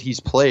the way that he's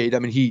played, I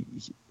mean,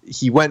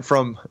 he went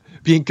from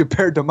being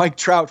compared to Mike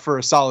Trout for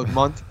a solid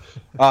month,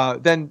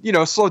 then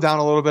slow down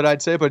a little bit,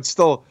 I'd say, but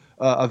still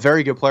a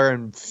very good player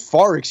and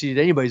far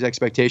exceeded anybody's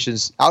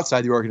expectations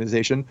outside the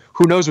organization.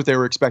 Who knows what they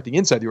were expecting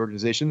inside the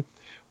organization?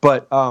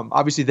 But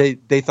obviously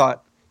they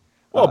thought.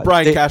 Well,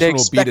 Brian Cashman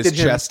will beat his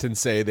chest and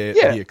say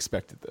he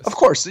expected this. Of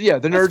course, yeah.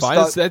 The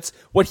nerds. That's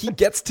what he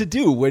gets to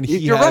do when he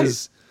You're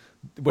has. Right.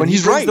 When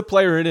he brings the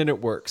player in and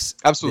it works,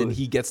 absolutely, then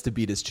he gets to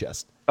beat his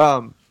chest.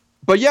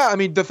 But yeah, I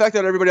mean, the fact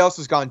that everybody else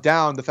has gone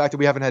down, the fact that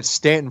we haven't had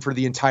Stanton for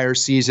the entire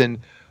season,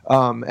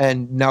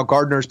 and now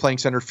Gardner's playing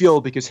center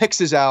field because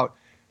Hicks is out,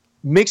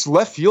 makes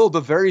left field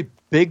a very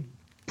big.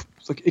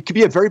 It could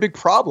be a very big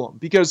problem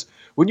because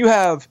when you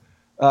have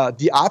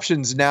the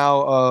options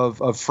now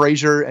of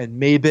Frazier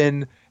and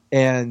Maben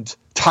and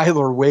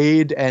Tyler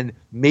Wade and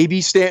maybe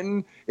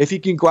Stanton, if he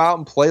can go out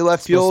and play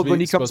left field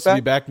when he comes back.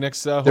 To be back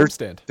next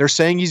homestand. They're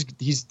saying he's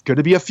going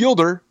to be a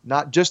fielder,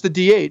 not just a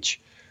DH.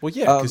 Well,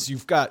 yeah, because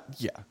you've got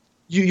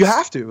You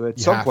have to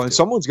at some point.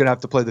 Someone's going to have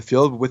to play the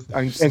field with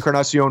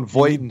Encarnacion,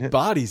 Voit, and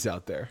bodies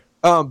out there.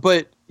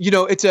 But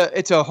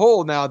it's a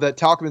hole now that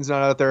Tauchman's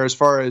not out there as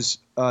far as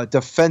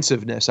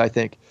defensiveness. I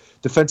think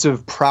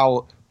defensive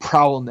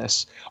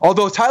prowlness.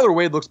 Although Tyler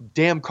Wade looks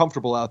damn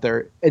comfortable out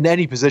there in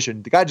any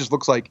position. The guy just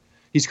looks like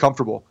he's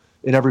comfortable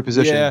in every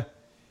position. Yeah.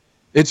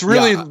 It's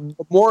really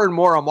more and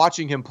more I'm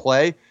watching him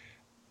play.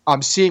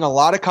 I'm seeing a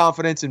lot of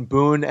confidence in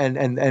Boone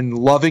and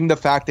loving the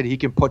fact that he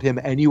can put him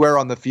anywhere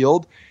on the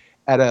field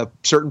at a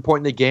certain point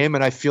in the game.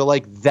 And I feel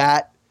like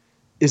that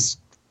is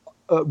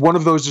one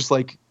of those just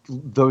like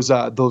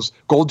those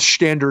gold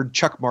standard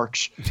check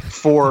marks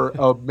for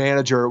a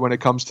manager when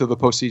it comes to the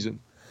postseason.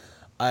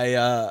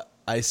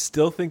 I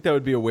still think that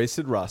would be a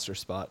wasted roster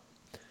spot,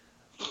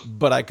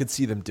 but I could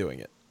see them doing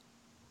it.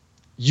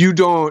 You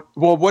don't.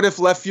 Well, what if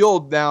left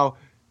field now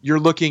you're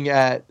looking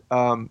at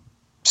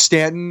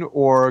Stanton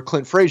or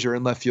Clint Frazier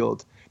in left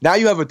field? Now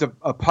you have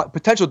a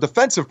potential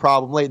defensive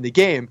problem late in the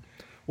game.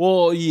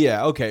 Well,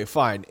 yeah, okay,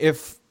 fine.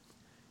 If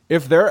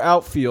they're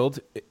outfield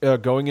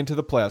going into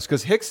the playoffs,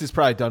 because Hicks is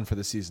probably done for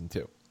the season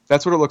too.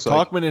 That's what it looks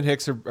like. Tauchman and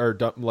Hicks are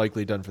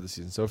likely done for the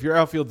season. So if your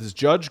outfield is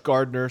Judge,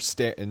 Gardner,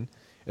 Stanton,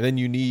 and then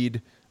you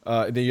need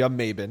then you have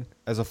Maben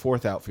as a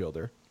fourth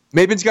outfielder.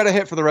 Maben's got a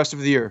hit for the rest of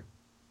the year.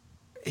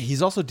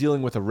 He's also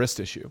dealing with a wrist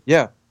issue.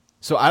 Yeah.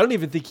 So I don't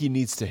even think he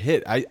needs to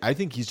hit. I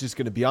think he's just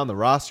going to be on the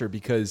roster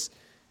because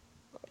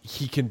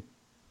he can.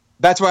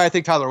 That's why I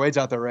think Tyler Wade's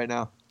out there right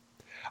now.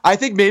 I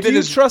think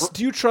Maben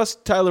Do you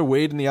trust Tyler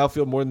Wade in the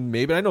outfield more than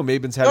Maben? I know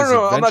Maben's had his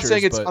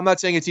adventures. I'm not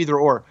saying it's either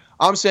or.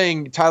 I'm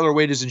saying Tyler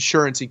Wade is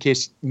insurance in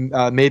case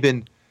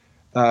Maben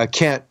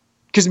can't,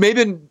 because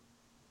Maben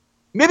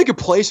could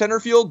play center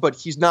field, but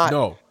he's not.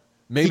 No,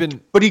 Maben.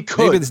 But he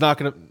could. Maben's not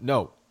going to.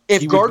 No.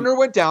 If Gardner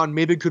went down,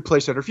 Maben could play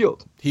center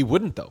field. He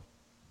wouldn't though.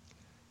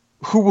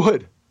 Who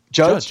would?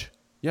 Judge?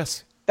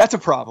 Yes. That's a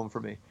problem for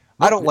me.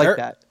 I don't like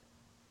that.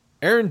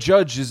 Aaron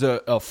Judge is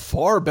a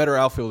far better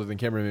outfielder than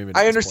Cameron Maben.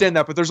 I understand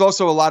that, but there's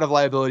also a lot of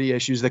liability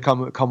issues that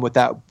come with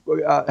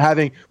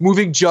that.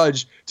 Moving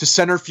Judge to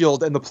center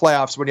field in the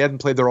playoffs when he hadn't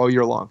played there all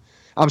year long.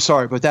 I'm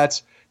sorry, but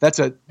that's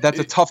a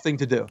tough thing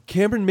to do.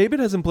 Cameron Maben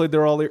hasn't played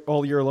there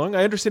all year long.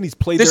 I understand he's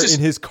played there in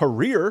his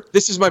career.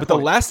 This is my point. But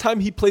the last time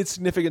he played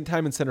significant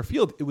time in center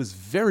field, it was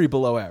very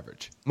below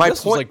average.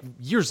 This was like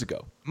years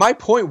ago. My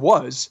point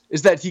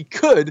is that he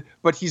could,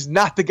 but he's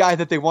not the guy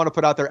that they want to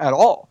put out there at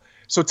all.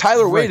 So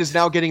Tyler Wade is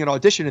now getting an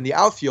audition in the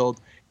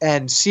outfield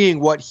and seeing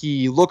what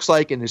he looks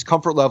like and his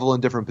comfort level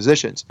in different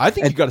positions. I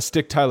think you got to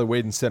stick Tyler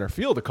Wade in center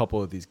field a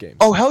couple of these games.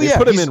 Oh, hell yeah. They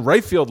put him in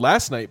right field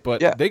last night,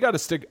 but they got to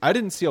stick. I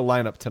didn't see a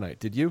lineup tonight.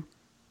 Did you?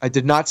 I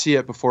did not see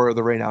it before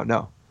the rain out,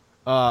 no.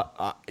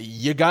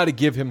 You got to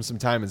give him some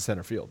time in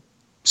center field.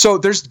 So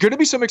there's going to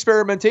be some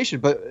experimentation,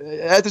 but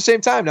at the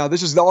same time now,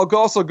 this is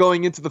also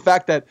going into the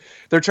fact that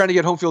they're trying to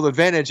get home field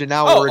advantage, and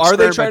now we're experimenting.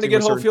 Are they trying to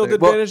get home field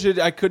advantage?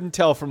 Well, I couldn't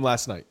tell from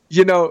last night.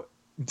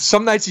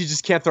 Some nights you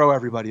just can't throw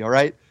everybody, all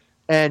right?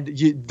 And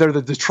they're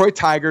the Detroit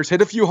Tigers.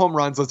 Hit a few home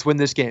runs. Let's win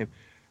this game.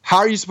 How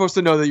are you supposed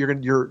to know that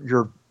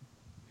you're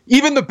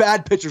even the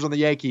bad pitchers on the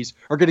Yankees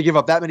are going to give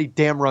up that many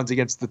damn runs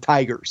against the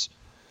Tigers?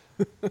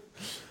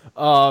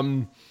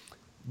 We'll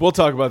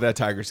talk about that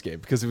Tigers game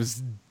because it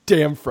was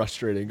damn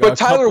frustrating. But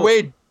Tyler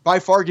Wade by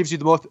far gives you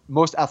the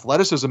most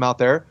athleticism out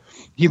there.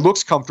 He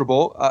looks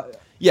comfortable.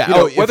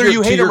 Whether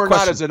you hate him or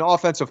not as an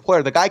offensive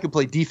player, the guy can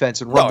play defense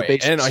and run the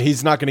bases. And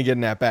he's not going to get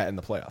an at-bat in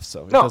the playoffs,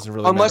 so it doesn't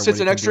really matter. Unless it's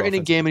an extra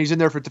inning game and he's in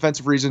there for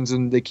defensive reasons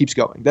and it keeps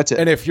going. That's it.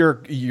 And if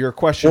your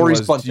question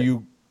was,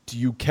 do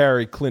you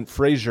carry Clint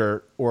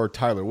Frazier or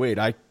Tyler Wade?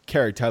 I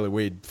carry Tyler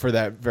Wade for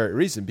that very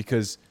reason,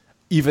 because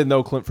even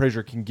though Clint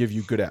Frazier can give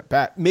you good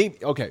at-bat,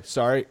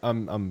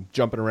 I'm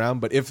jumping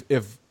around, but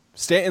if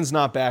Stanton's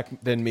not back,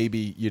 then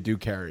maybe you do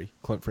carry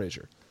Clint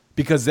Frazier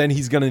because then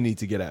he's going to need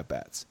to get at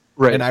bats.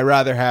 Right. And I'd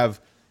rather have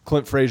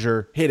Clint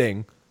Frazier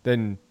hitting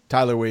than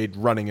Tyler Wade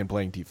running and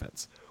playing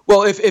defense.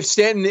 Well, if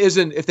Stanton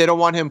if they don't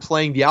want him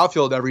playing the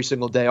outfield every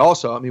single day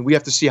also, I mean, we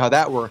have to see how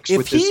that works.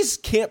 If he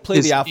can't play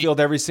the outfield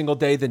every single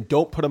day, then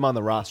don't put him on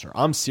the roster.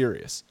 I'm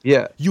serious.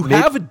 Yeah. You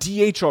have a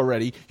DH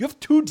already. You have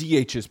 2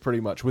 DHs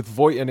pretty much with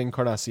Voit and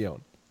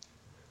Encarnacion.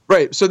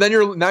 Right. So then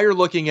you're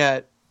looking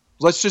at,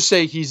 let's just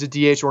say he's a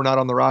DH or not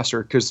on the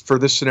roster, because for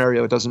this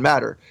scenario, it doesn't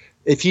matter.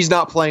 If he's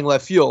not playing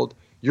left field,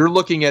 you're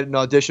looking at an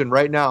audition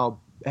right now,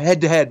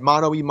 head-to-head,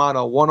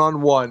 mano-a-mano,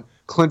 one-on-one,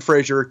 Clint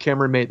Frazier,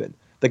 Cameron Maybin.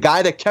 The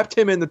guy that kept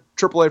him in the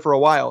AAA for a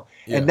while,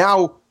 and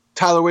now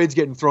Tyler Wade's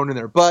getting thrown in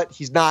there. But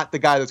he's not the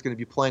guy that's going to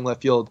be playing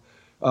left field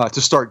to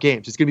start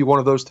games. It's going to be one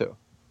of those two.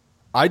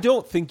 I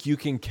don't think you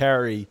can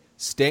carry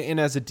Stanton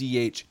as a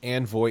DH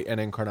and Voit and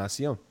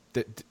Encarnacion.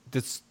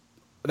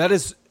 That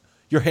is,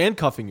 you're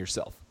handcuffing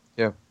yourself.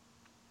 Yeah.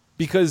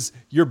 Because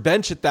your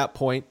bench at that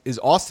point is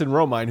Austin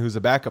Romine, who's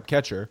a backup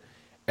catcher,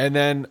 and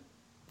then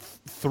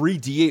 2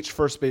 DH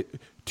first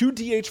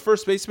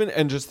basemen,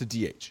 and just a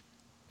DH.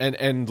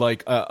 And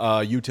like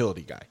a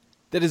utility guy.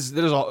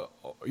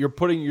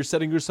 You're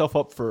setting yourself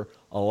up for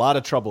a lot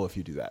of trouble if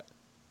you do that.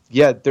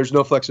 Yeah, there's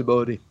no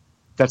flexibility.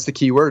 That's the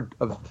key word.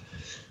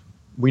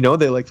 We know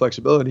they like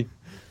flexibility.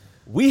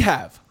 We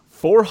have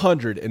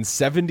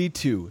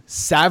 472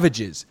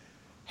 Savages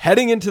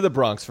heading into the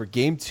Bronx for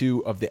Game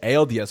 2 of the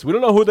ALDS. We don't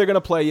know who they're going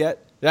to play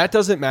yet. That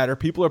doesn't matter.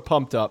 People are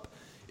pumped up.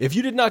 If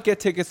you did not get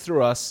tickets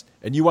through us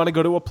and you want to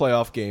go to a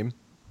playoff game,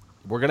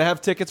 we're going to have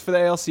tickets for the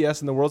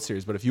ALCS and the World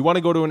Series. But if you want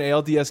to go to an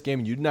ALDS game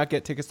and you do not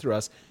get tickets through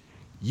us,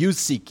 use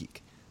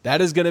SeatGeek. That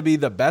is going to be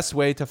the best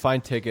way to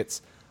find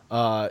tickets.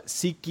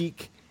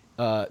 SeatGeek,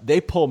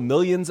 they pull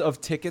millions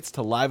of tickets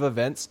to live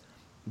events.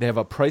 They have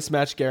a price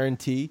match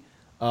guarantee.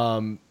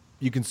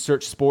 You can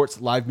search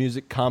sports, live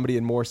music, comedy,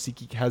 and more.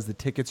 SeatGeek has the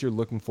tickets you're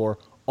looking for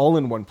all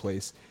in one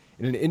place.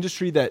 In an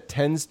industry that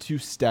tends to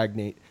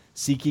stagnate,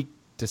 SeatGeek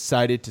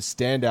decided to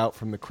stand out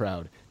from the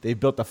crowd. They've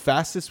built the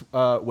fastest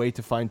way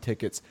to find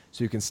tickets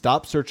so you can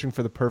stop searching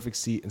for the perfect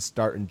seat and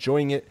start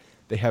enjoying it.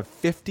 They have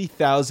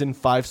 50,000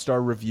 5-star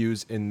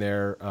reviews in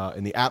their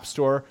in the App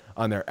Store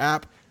on their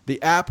app.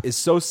 The app is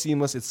so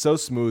seamless. It's so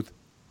smooth.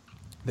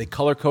 They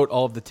color code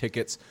all of the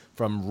tickets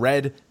from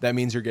red. That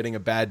means you're getting a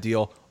bad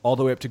deal, all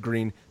the way up to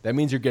green. That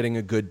means you're getting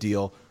a good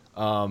deal.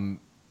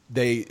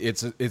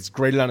 It's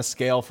graded on a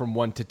scale from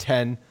 1 to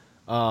 10.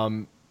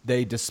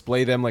 They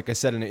display them, like I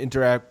said, in an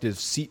interactive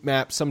seat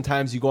map.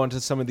 Sometimes you go onto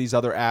some of these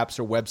other apps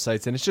or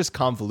websites, and it's just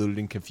convoluted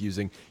and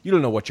confusing. You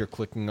don't know what you're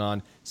clicking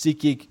on.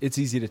 SeatGeek, it's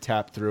easy to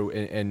tap through,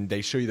 and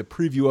they show you the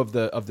preview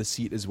of the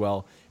seat as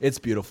well. It's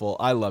beautiful.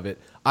 I love it.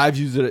 I've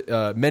used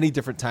it many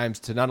different times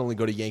to not only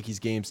go to Yankees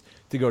games,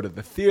 to go to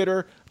the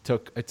theater.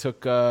 I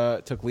took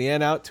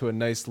Leanne out to a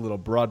nice little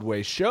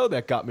Broadway show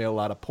that got me a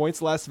lot of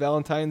points last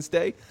Valentine's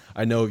Day.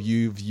 I know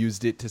you've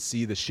used it to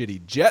see the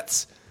shitty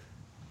Jets.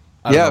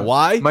 I don't know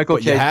why. Michael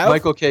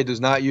K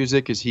does not use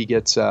it because he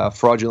gets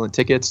fraudulent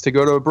tickets to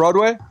go to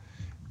Broadway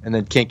and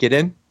then can't get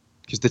in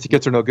because the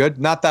tickets are no good.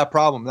 Not that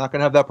problem. Not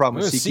going to have that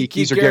problem with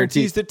SeatGeek. SeatGeek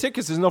guarantees the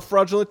tickets. There's no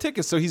fraudulent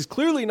tickets, so he's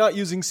clearly not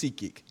using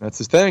SeatGeek. That's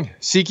his thing.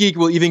 SeatGeek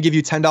will even give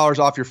you $10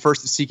 off your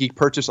first SeatGeek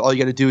purchase. All you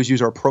got to do is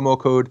use our promo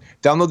code.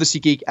 Download the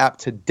SeatGeek app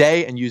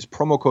today and use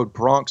promo code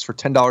Bronx for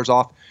 $10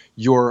 off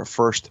your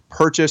first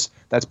purchase.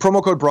 That's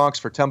promo code Bronx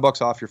for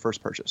 $10 off your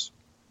first purchase.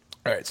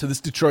 All right, so this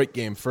Detroit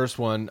game, first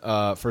game of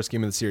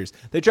the series.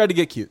 They tried to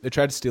get cute. They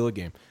tried to steal a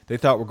game. They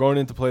thought, we're going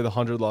in to play the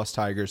 100-loss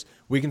Tigers.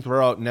 We can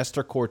throw out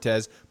Nestor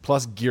Cortez,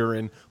 plus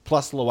Guerin,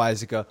 plus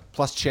Loizica,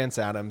 plus Chance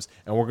Adams,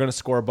 and we're going to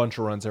score a bunch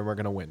of runs, and we're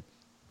going to win.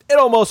 It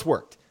almost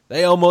worked.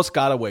 They almost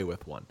got away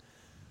with one.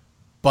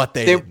 But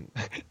they didn't.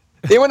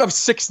 They went up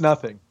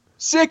 6-0.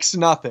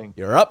 6-0.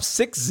 You're up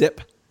 6-0,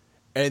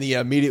 and you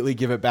immediately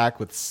give it back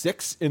with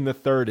 6 in the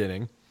third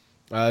inning.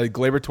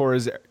 Gleyber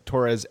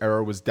Torres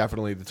error was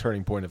definitely the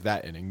turning point of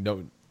that inning.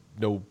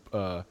 No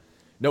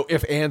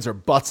ifs, ands, or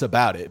buts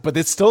about it. But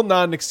it's still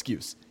not an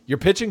excuse. Your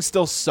pitching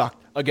still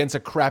sucked against a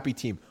crappy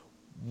team.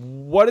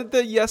 What did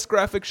the Yes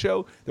graphic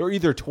show? They were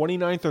either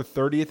 29th or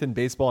 30th in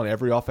baseball in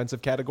every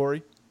offensive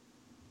category.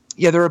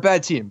 Yeah, they're a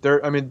bad team.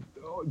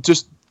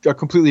 Just a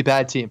completely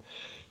bad team.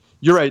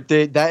 You're right.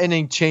 That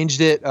inning changed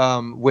it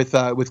with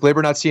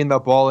Gleyber not seeing the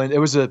ball, and it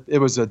was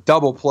a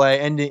double play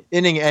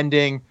inning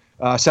ending.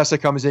 Sessa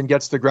comes in,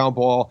 gets the ground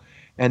ball,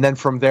 and then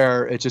from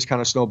there, it just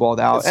kind of snowballed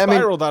out. It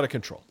spiraled out of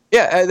control.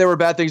 Yeah, there were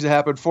bad things that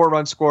happened. 4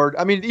 runs scored.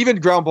 I mean, even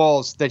ground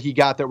balls that he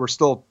got that were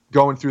still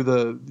going through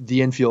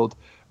the infield,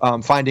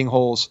 finding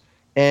holes,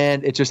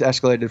 and it just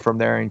escalated from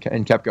there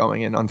and kept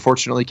going, and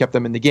unfortunately kept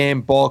them in the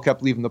game. Ball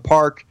kept leaving the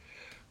park.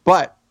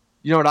 But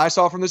you know what I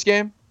saw from this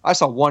game? I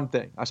saw one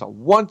thing. I saw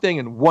one thing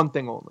and one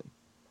thing only.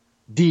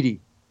 Didi.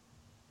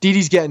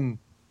 Didi's getting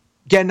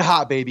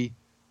hot, baby.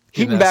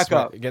 Heating back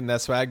up. Getting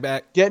that swag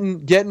back.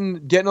 Getting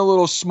a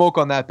little smoke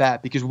on that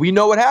bat because we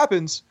know what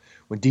happens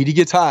when Didi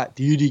gets hot.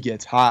 Didi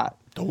gets hot.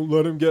 Don't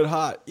let him get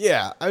hot.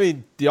 Yeah, I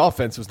mean, the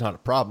offense was not a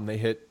problem. They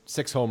hit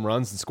 6 home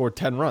runs and scored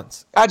 10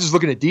 runs. I'm just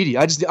looking at Didi.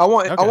 I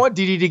want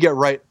Didi to get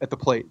right at the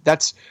plate.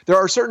 There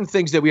are certain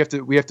things that we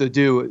have to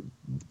do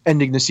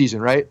ending the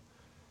season, right?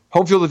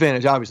 Home field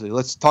advantage, obviously.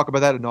 Let's talk about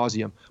that ad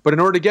nauseum. But in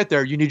order to get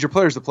there, you need your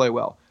players to play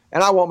well.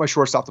 And I want my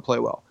shortstop to play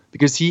well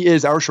because he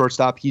is our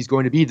shortstop. He's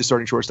going to be the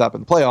starting shortstop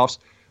in the playoffs.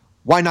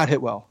 Why not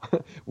hit well?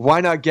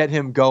 Why not get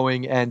him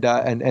going and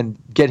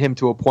get him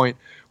to a point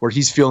where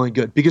he's feeling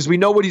good? Because we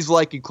know what he's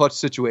like in clutch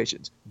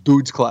situations.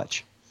 Dude's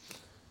clutch.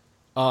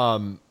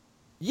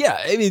 Yeah,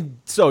 I mean,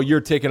 so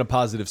you're taking a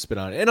positive spin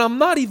on it. And I'm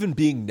not even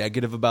being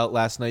negative about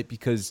last night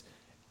because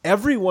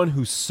everyone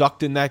who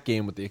sucked in that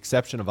game, with the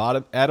exception of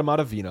Adam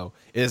Ottavino,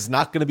 is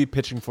not going to be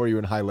pitching for you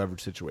in high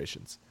leverage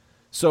situations.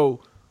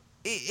 So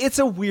it's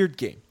a weird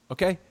game,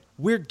 okay?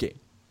 Weird game.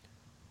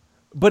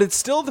 But it's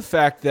still the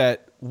fact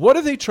that what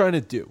are they trying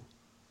to do?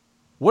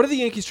 What are the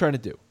Yankees trying to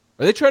do?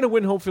 Are they trying to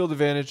win home field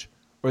advantage,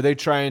 or are they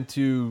trying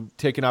to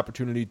take an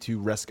opportunity to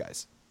rest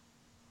guys?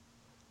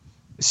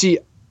 See,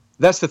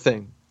 that's the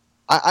thing.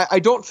 I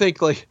don't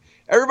think, like,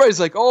 everybody's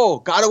like, oh,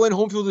 got to win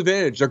home field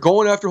advantage. They're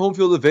going after home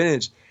field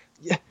advantage.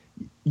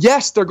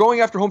 Yes, they're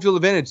going after home field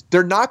advantage.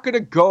 They're not going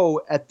to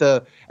go at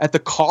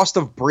the cost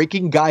of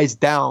breaking guys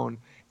down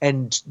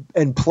and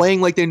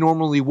playing like they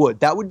normally would.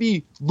 That would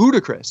be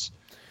ludicrous.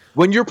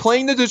 When you're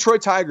playing the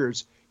Detroit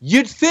Tigers,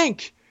 you'd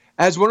think,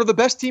 as one of the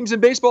best teams in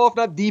baseball, if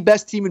not the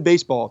best team in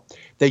baseball,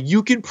 that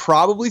you can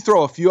probably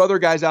throw a few other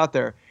guys out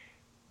there,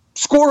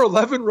 score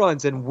 11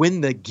 runs, and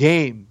win the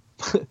game.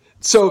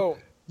 So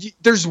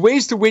there's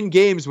ways to win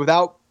games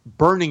without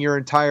burning your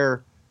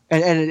entire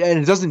and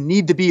it doesn't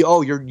need to be,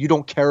 oh, you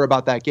don't care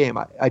about that game.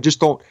 I just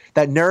don't.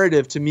 That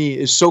narrative to me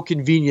is so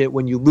convenient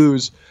when you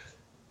lose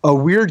a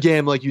weird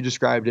game like you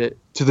described it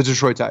to the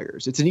Detroit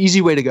Tigers. It's an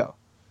easy way to go.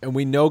 And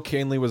we know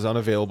Canley was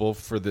unavailable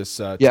for this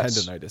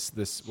tendonitis.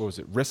 This, what was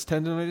it, wrist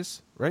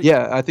tendonitis, right?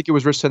 Yeah, I think it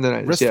was wrist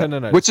tendonitis.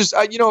 Tendonitis. Which is,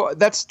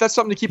 that's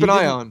something to keep an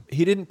eye on.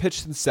 He didn't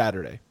pitch since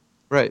Saturday.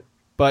 Right.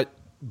 But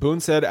Boone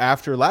said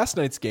after last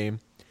night's game,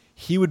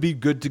 he would be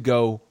good to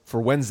go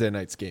for Wednesday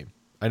night's game.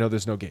 I know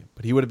there's no game,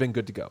 but he would have been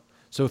good to go.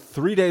 So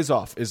 3 days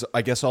off is,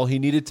 I guess, all he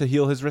needed to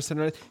heal his wrist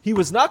tendonitis. He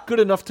was not good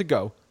enough to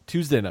go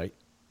Tuesday night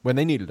when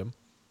they needed him.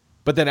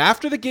 But then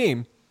after the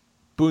game,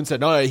 Boone said,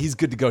 no, he's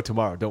good to go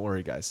tomorrow. Don't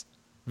worry, guys.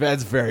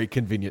 That's very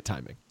convenient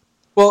timing.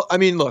 Well, I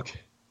mean, look,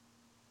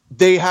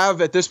 they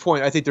have at this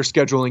point, I think they're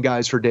scheduling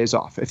guys for days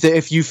off.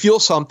 If you feel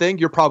something,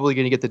 you're probably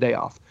going to get the day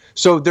off.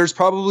 So there's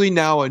probably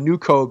now a new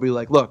code. Be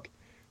like, look,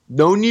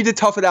 no need to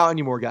tough it out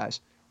anymore, guys.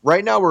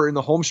 Right now we're in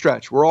the home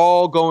stretch. We're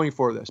all going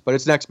for this, but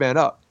it's next man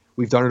up.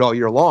 We've done it all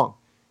year long.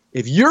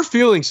 If you're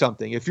feeling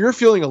something, if you're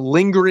feeling a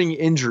lingering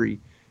injury,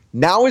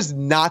 now is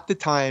not the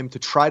time to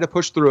try to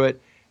push through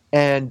it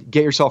and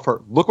get yourself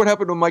hurt. Look what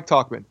happened with Mike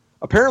Tauchman.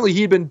 Apparently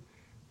he'd been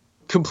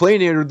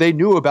complaining, or they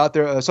knew about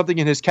something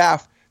in his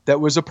calf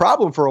that was a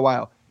problem for a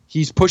while.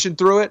 He's pushing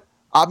through it,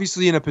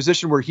 obviously in a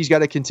position where he's got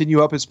to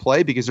continue up his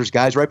play because there's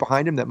guys right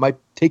behind him that might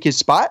take his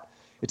spot.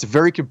 It's a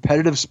very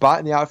competitive spot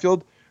in the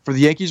outfield for the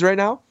Yankees right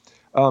now,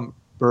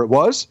 or it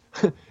was.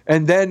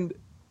 and then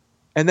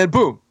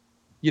boom,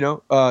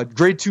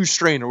 grade 2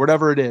 strain or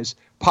whatever it is,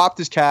 popped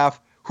his calf.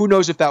 Who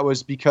knows if that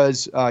was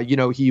because,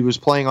 he was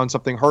playing on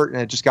something hurt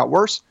and it just got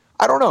worse.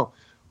 I don't know,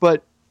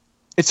 but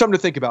it's something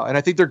to think about. And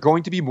I think they're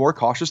going to be more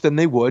cautious than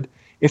they would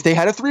if they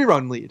had a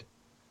 3-run lead.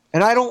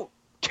 And I don't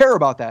care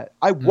about that.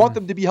 I want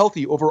them to be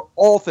healthy over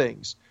all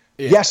things.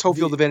 Yeah, yes, home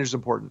field advantage is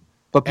important,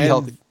 but be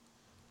healthy.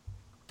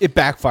 It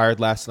backfired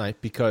last night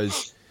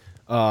because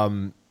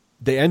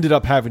they ended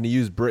up having to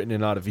use Britton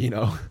and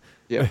Ottavino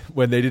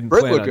when they didn't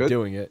plan on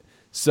doing it.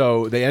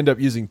 So they end up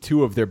using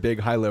 2 of their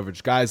big high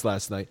leverage guys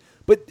last night.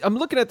 But I'm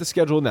looking at the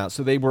schedule now.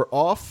 So they were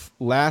off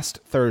last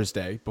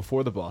Thursday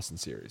before the Boston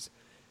series.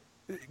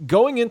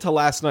 Going into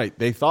last night,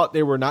 they thought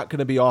they were not going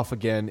to be off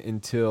again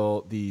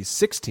until the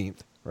 16th,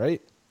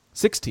 right?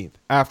 16th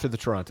after the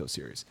Toronto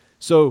series.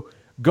 So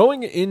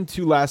going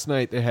into last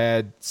night, they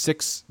had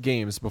 6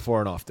 games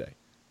before an off day.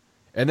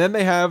 And then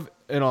they have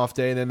an off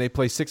day, and then they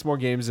play 6 more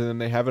games, and then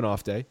they have an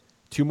off day.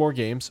 2 more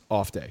games,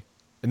 off day.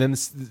 And then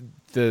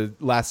the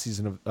last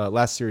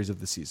series of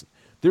the season.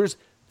 There's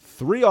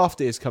 3 off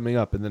days coming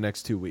up in the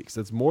next 2 weeks.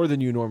 That's more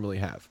than you normally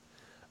have.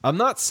 I'm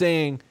not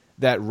saying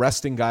that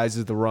resting guys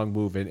is the wrong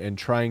move and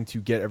trying to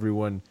get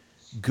everyone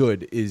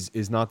good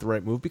is not the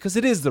right move, because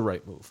it is the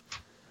right move.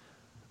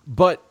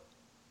 But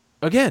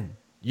again,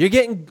 you're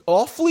getting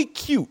awfully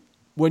cute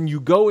when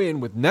you go in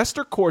with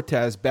Nestor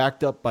Cortez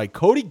backed up by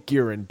Cody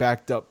Guerin,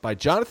 backed up by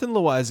Jonathan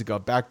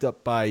Loaizaga, backed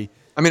up by...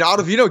 I mean,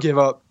 Ottavino gave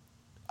up.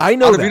 I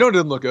know Ottavino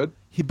didn't look good.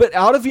 But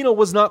Ottavino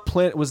was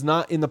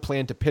not in the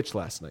plan to pitch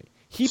last night.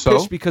 He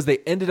pitched because they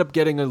ended up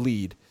getting a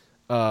lead.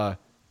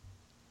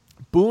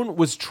 Boone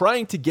was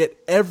trying to get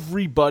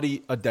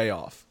everybody a day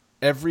off.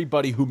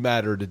 Everybody who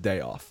mattered a day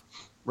off.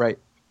 Right.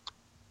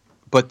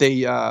 But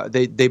they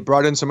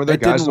brought in some of their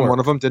guys, and one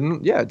of them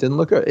didn't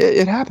look good.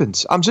 It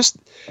happens.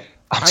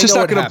 I'm just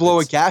not going to blow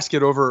a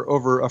gasket over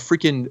a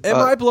freaking Am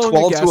I blowing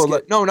 12 a to 11.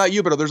 gasket? No, not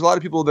you, but there's a lot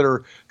of people that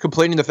are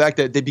complaining the fact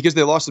that because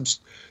they lost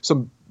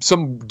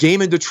some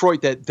game in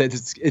Detroit that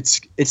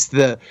it's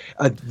the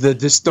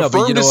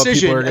firm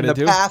decision and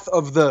the path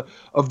of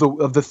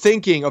the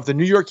thinking of the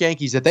New York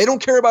Yankees that they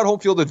don't care about home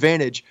field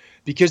advantage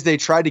because they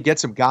tried to get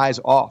some guys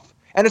off.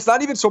 And it's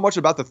not even so much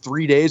about the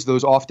 3 days,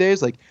 those off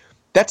days. Like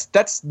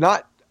that's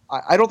not.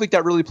 I don't think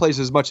that really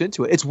plays as much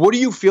into it. It's what are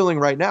you feeling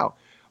right now?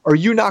 Are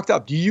you knocked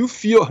up? Do you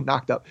feel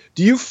knocked up?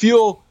 Do you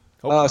feel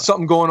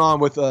something going on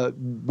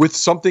with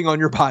something on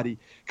your body?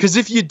 Because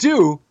if you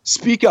do,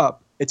 speak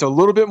up. It's a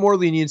little bit more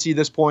leniency at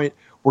this point.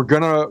 We're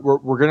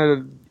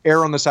gonna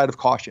err on the side of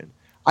caution.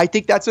 I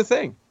think that's a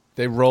thing.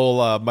 They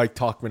roll Mike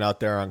Talkman out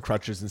there on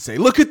crutches and say,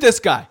 "Look at this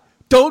guy.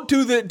 Don't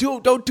do that.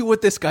 Don't do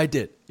what this guy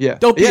did. Yeah.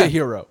 Don't be a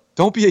hero.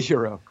 Don't be a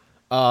hero."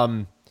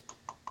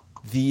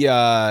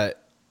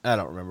 I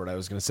don't remember what I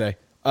was gonna say.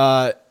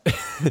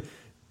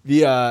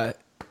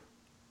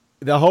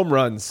 The home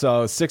runs.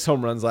 So 6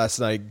 home runs last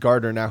night.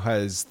 Gardner now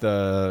has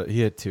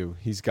he hit 2.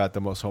 He's got the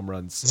most home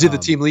runs. Is he the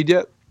team lead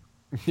yet?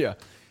 Yeah.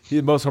 He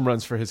had most home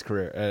runs for his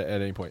career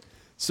at any point.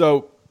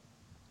 So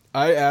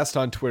I asked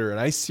on Twitter, and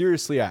I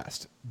seriously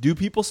asked, do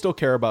people still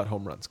care about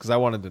home runs? Because I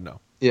wanted to know.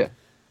 Yeah.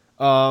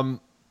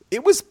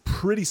 It was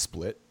pretty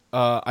split.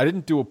 I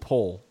didn't do a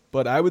poll,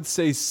 but I would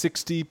say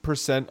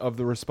 60% of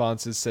the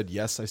responses said,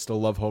 yes, I still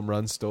love home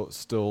runs,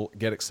 still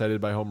get excited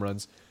by home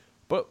runs.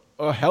 But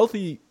a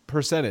healthy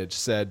percentage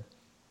said,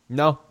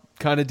 no,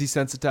 kind of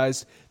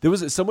desensitized.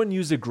 Someone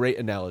used a great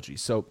analogy.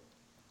 So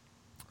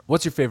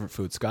what's your favorite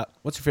food, Scott?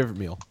 What's your favorite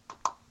meal?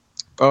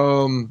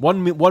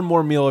 One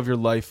more meal of your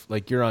life,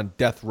 like you're on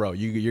death row.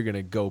 You're going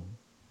to go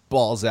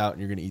balls out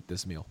and you're going to eat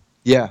this meal.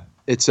 Yeah,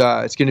 it's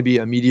going to be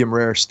a medium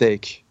rare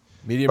steak.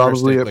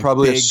 Probably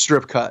big, a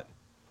strip cut.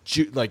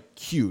 Like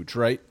huge,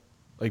 right?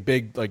 Like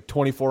big, like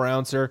 24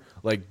 ouncer,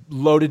 like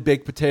loaded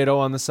baked potato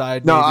on the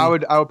side. No,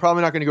 maybe? I would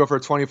probably not going to go for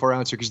a 24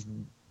 ouncer because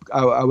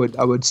I would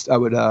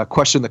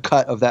question the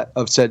cut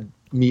of said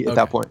meat at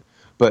that point.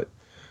 But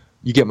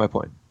you get my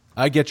point.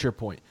 I get your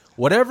point.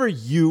 Whatever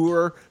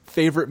your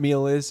favorite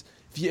meal is,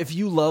 if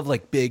you love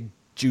like big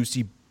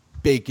juicy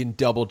bacon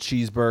double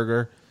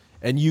cheeseburger,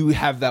 and you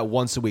have that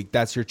once a week,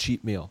 that's your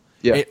cheat meal.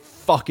 Yeah. It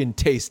fucking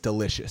tastes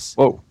delicious.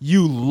 Whoa.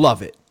 You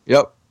love it.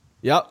 Yep.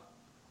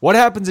 What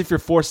happens if you're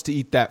forced to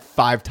eat that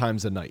 5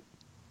 times a night?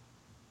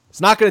 It's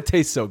not going to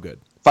taste so good.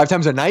 5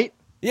 times a night?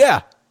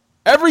 Yeah.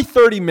 Every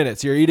 30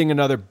 minutes, you're eating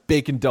another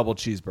bacon double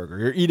cheeseburger.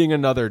 You're eating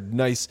another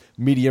nice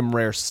medium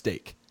rare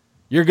steak.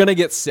 You're going to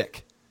get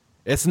sick.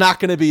 It's not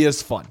going to be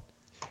as fun.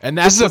 And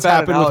that's what's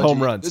happened with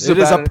home runs. It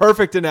is a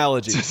perfect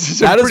analogy.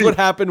 That is what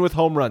happened with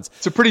home runs.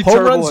 It's a pretty home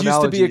terrible runs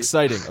analogy. used to be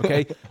exciting,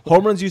 okay?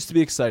 Home runs used to be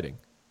exciting,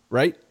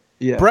 right?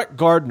 Yeah. Brett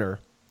Gardner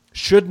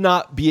should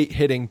not be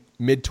hitting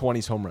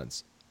mid-20s home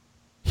runs.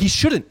 He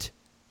shouldn't,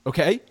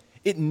 okay?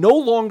 It no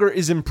longer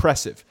is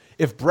impressive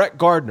if Brett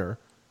Gardner,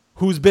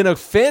 who's been a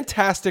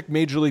fantastic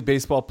Major League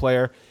Baseball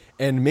player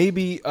and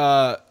maybe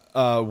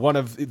one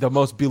of the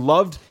most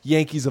beloved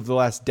Yankees of the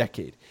last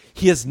decade,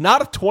 he is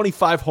not a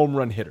 25 home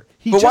run hitter.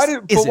 But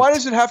why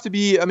does it have to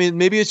be? I mean,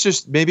 maybe it's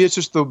just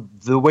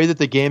the way that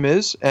the game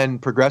is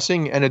and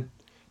progressing, and it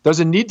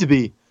doesn't need to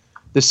be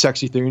this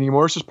sexy thing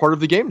anymore. It's just part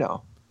of the game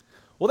now.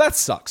 Well, that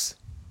sucks.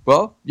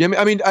 Well, yeah,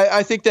 I mean,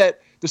 I think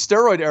that the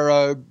steroid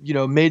era,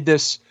 made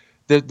this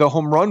the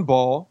home run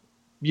ball.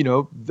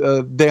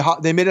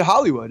 They made it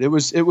Hollywood. It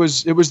was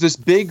this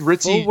big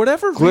ritzy,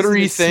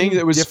 glittery thing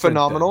that was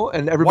phenomenal,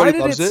 and everybody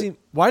loves it.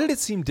 Why did it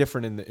seem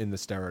different in the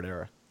steroid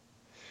era?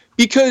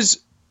 Because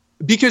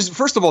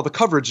first of all, the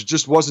coverage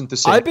just wasn't the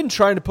same. I've been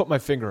trying to put my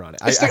finger on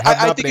it. I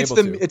think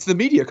it's the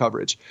media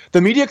coverage.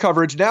 The media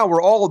coverage now,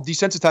 we're all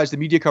desensitized to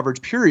media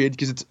coverage. Period,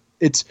 because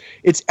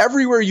it's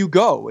everywhere you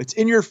go. It's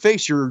in your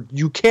face.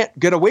 You can't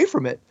get away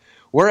from it.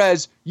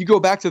 Whereas you go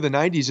back to the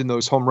 90s in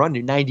those home run,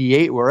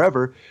 98,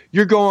 wherever,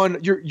 you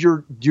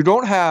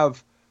don't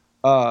have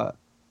the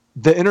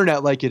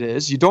internet like it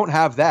is. You don't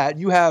have that.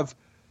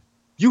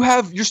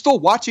 You're still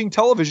watching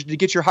television to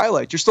get your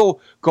highlights. You're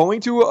still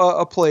going to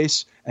a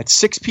place at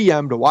 6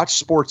 p.m. to watch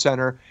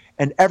SportsCenter,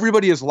 and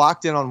everybody is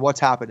locked in on what's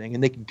happening,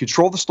 and they can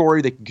control the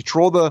story, they can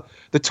control the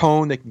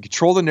tone, they can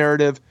control the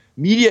narrative.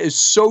 Media is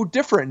so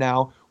different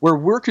now, where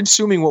we're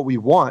consuming what we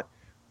want.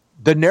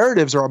 The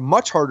narratives are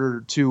much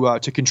harder to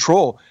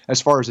control as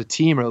far as a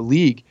team or a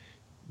league.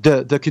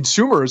 The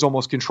consumer is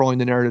almost controlling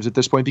the narratives at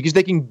this point because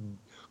they can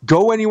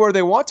go anywhere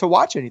they want to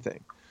watch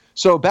anything.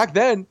 So back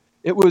then,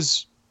 it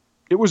was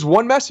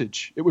one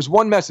message. It was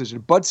one message,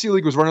 and Bud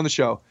Selig was running the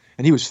show,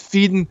 and he was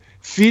feeding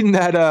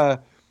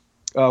that.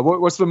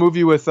 What's the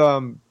movie with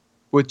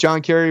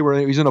John Kerry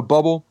where he's in a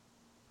bubble?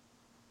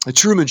 The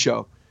Truman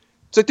Show.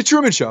 It's like the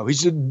Truman Show.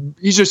 He's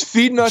just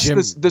feeding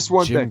us this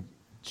one thing.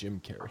 Jim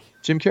Carrey.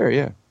 Jim Carrey,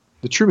 yeah.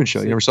 The Truman Show.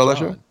 You never saw that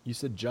show? You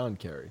said John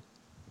Kerry.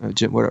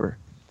 Jim, whatever.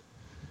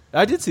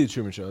 I did see the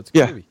Truman Show. It's a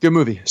good movie. Good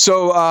movie.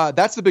 So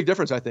that's the big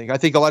difference, I think. I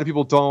think a lot of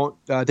people don't.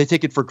 They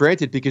take it for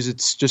granted because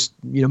it's just,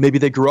 maybe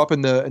they grew up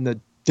in the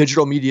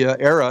digital media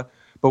era.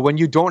 But when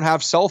you don't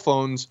have cell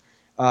phones,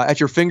 at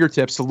your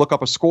fingertips to look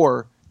up a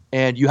score,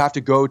 and you have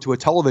to go to a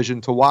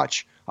television to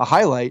watch a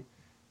highlight,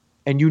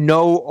 and you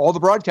know all the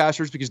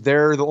broadcasters because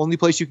they're the only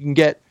place you can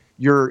get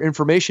your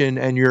information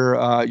and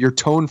your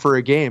tone for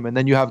a game. And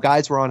then you have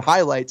guys who are on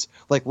highlights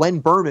like Len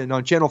Berman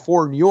on Channel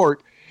 4 in New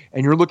York,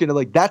 and you're looking at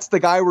like that's the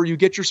guy where you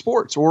get your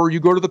sports, or you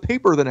go to the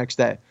paper the next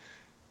day.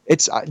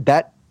 It's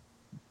that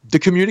the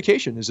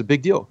communication is a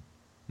big deal.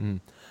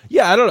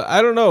 Yeah,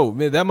 I don't know.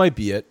 That might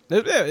be it.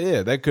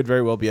 Yeah, that could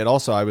very well be it.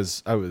 Also, I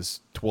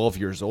was 12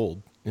 years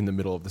old in the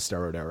middle of the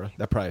steroid era.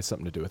 That probably has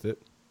something to do with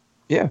it.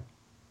 Yeah.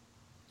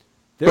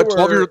 But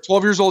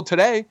 12 years old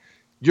today,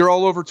 you're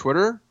all over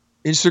Twitter,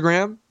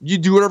 Instagram. You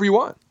do whatever you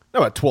want. No,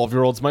 but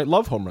 12-year-olds might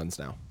love home runs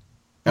now.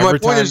 My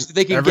point is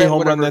they can every get home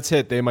whatever, run that's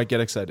hit, they might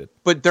get excited.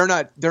 But they're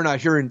not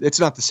hearing. It's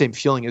not the same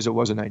feeling as it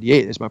was in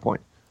 '98. Is my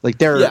point. Like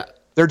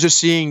they're just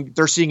seeing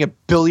a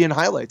billion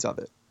highlights of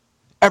it.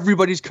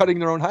 Everybody's cutting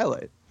their own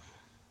highlight.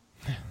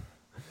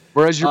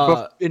 Whereas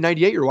in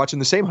 '98, you're watching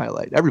the same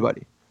highlight.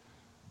 Everybody.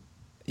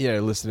 Yeah,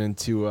 listening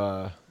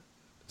to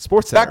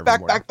Sports Center.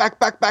 Back.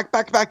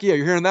 Yeah,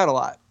 you're hearing that a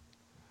lot.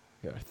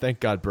 Yeah, thank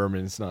God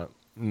Berman's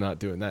not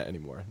doing that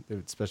anymore,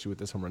 especially with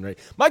this home run rate.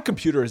 My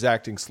computer is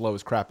acting slow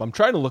as crap. I'm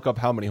trying to look up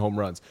how many home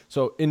runs.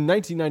 So in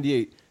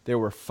 1998, there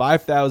were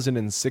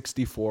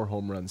 5,064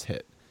 home runs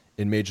hit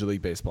in Major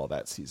League Baseball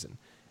that season.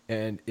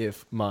 And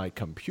if my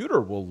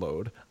computer will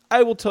load,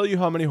 I will tell you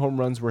how many home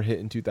runs were hit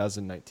in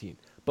 2019.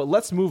 But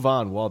let's move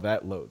on while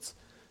that loads.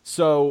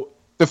 So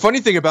the funny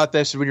thing about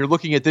this is when you're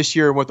looking at this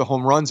year and what the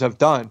home runs have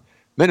done,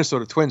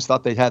 Minnesota Twins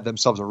thought they had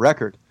themselves a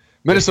record.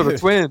 Minnesota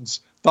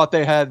Twins thought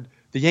they had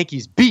the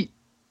Yankees beat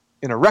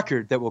in a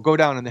record that will go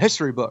down in the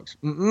history books.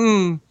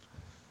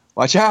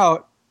 Watch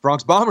out.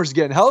 Bronx Bombers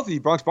getting healthy.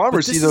 Bronx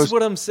Bombers see those. This is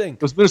what I'm saying.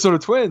 Those Minnesota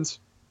Twins.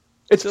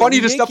 It's funny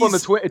to step on the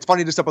Twins. It's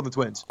funny to step on the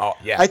Twins. Oh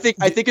yeah. I think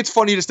it's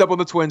funny to step on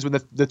the Twins when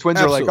the Twins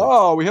are like,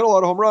 oh, we hit a lot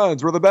of home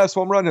runs. We're the best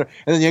home run. And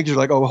then the Yankees are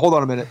like, oh, hold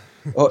on a minute.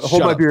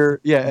 Hold my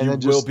beer. Yeah, and you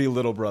then just will be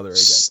little brother again.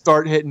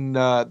 Start hitting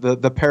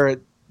the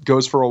parrot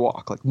goes for a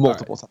walk like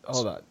multiple times.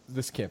 Hold on.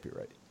 This can't be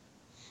right.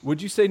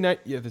 Would you say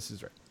this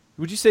is right.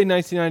 Would you say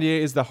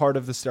 1998 is the heart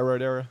of the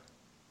steroid era?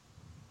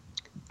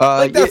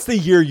 That's the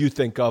year you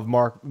think of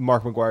Mark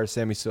McGwire,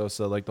 Sammy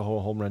Sosa, like the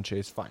whole home run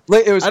chase. Fine.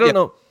 I don't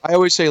know. I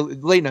always say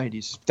late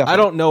 90s. Definitely. I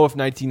don't know if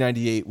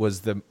 1998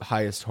 was the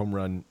highest home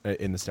run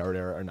in the steroid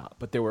era or not.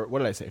 But there were, what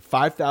did I say,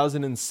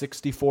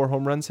 5,064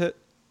 home runs hit?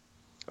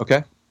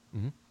 Okay.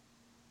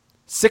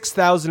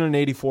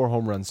 6,084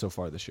 home runs so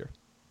far this year.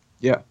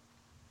 Yeah.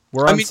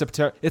 We're on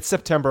September. It's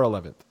September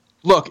 11th.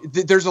 Look,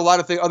 there's a lot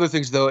of other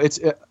things, though. It's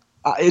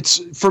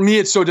for me,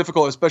 it's so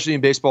difficult, especially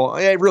in baseball,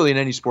 really in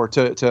any sport,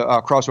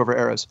 to cross over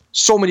eras.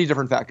 So many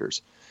different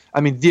factors.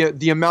 I mean,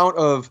 the amount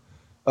of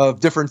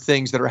different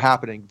things that are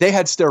happening. They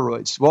had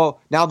steroids.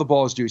 Well, now the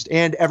ball is juiced,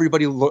 and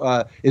everybody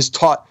is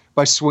taught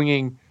by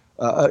swinging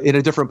in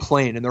a different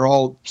plane, and they're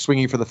all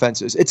swinging for the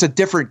fences. It's a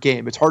different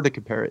game. It's hard to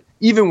compare it,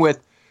 even with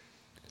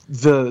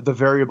the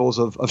variables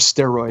of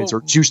steroids or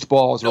juiced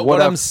balls or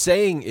whatever. What I'm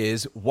saying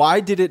is, why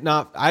did it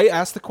not? I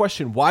asked the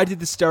question, why did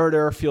the steroid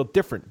era feel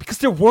different? Because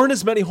there weren't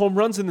as many home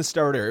runs in the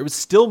steroid era. It was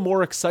still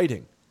more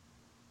exciting.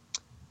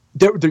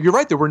 You're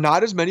right. There were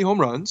not as many home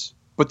runs,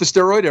 but the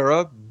steroid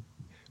era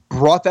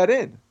brought that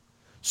in.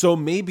 So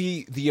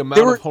maybe the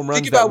amount of home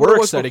runs that were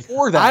exciting.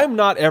 I'm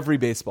not every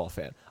baseball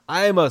fan.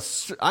 I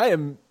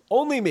am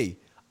only me.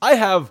 I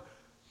have,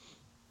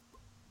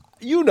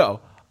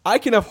 I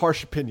can have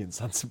harsh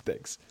opinions on some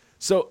things.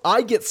 So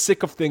I get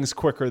sick of things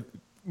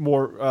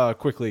more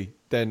quickly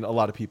than a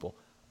lot of people.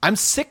 I'm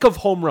sick of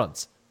home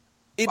runs.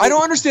 I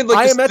don't understand.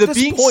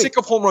 Being sick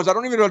of home runs. I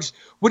don't even know.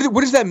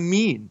 What does that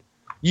mean?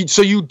 You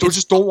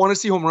just don't want to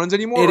see home runs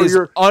anymore? It is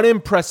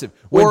unimpressive.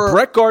 When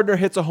Brett Gardner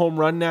hits a home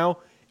run now,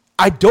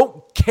 I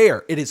don't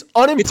care. It is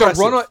unimpressive. It's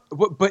a run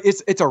but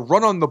it's a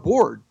run on the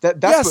board.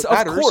 That's what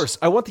matters. Of course.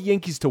 I want the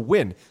Yankees to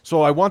win,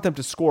 so I want them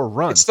to score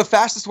runs. It's the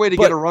fastest way to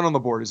get a run on the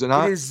board, is it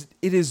not?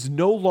 It is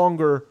no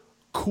longer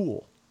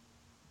cool.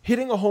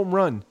 Hitting a home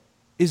run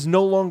is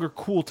no longer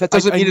cool. That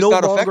doesn't mean it's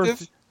not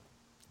effective?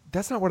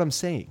 That's not what I'm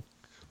saying.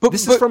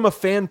 This is from a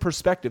fan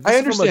perspective. This I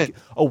understand. Is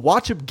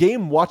from a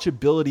game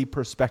watchability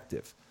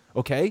perspective.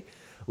 Okay?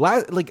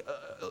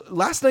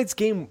 Last night's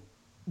game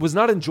was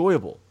not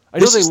enjoyable. I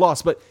know they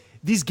lost, but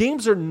these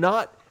games are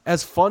not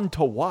as fun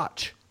to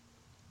watch.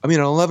 I mean,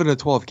 an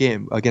 11-12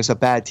 game against a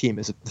bad team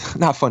is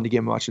not fun to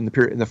watch in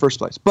the first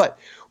place. But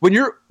when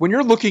you're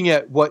looking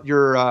at what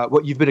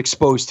you've been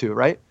exposed to,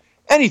 right?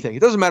 Anything, it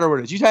doesn't matter what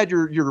it is. You had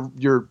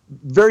your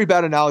very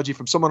bad analogy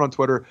from someone on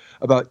Twitter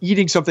about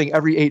eating something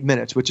every 8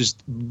 minutes, which is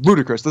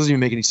ludicrous. Doesn't even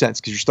make any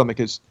sense because your stomach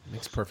makes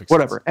perfect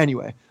whatever. Sense.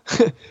 Anyway,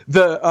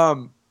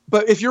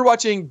 but if you're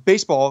watching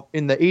baseball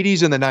in the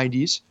 80s and the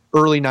 90s,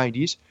 early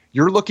 90s,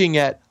 you're looking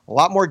at a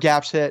lot more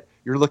gaps hit.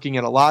 You're looking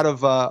at a lot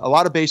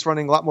of base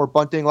running, a lot more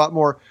bunting, a lot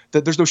more.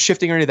 There's no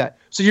shifting or any of that.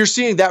 So you're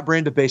seeing that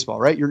brand of baseball,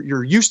 right?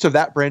 You're used to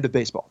that brand of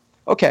baseball.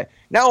 Okay,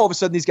 now all of a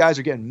sudden these guys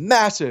are getting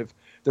massive.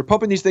 They're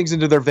pumping these things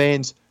into their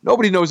veins.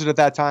 Nobody knows it at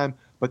that time,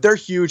 but they're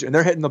huge and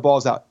they're hitting the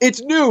balls out.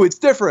 It's new. It's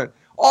different.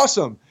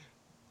 Awesome.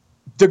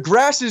 the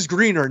grass is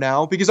greener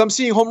now because I'm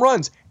seeing home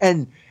runs.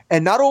 And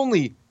not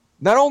only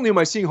am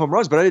I seeing home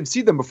runs, but I didn't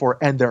see them before,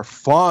 and they're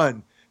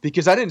fun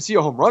because I didn't see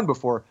a home run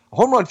before. A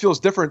home run feels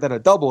different than a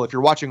double if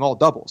you're watching all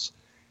doubles.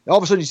 All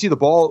of a sudden, you see the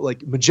ball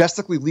like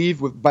majestically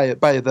leave by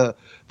the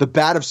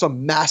bat of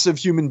some massive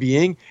human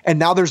being, and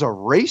now there's a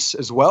race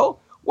as well.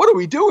 What are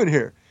we doing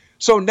here?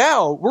 So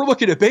now we're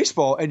looking at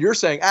baseball, and you're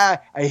saying, I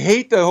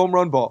hate the home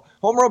run ball.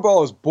 Home run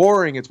ball is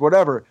boring. It's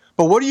whatever.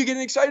 But what are you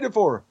getting excited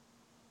for?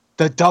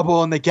 The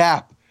double and the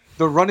gap,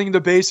 the running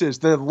the bases,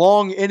 the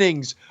long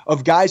innings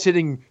of guys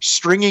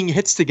stringing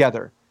hits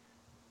together.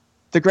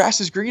 The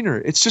grass is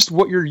greener. It's just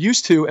what you're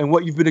used to and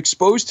what you've been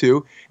exposed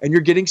to, and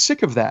you're getting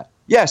sick of that.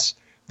 Yes.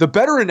 The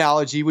better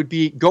analogy would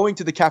be going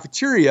to the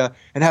cafeteria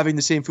and having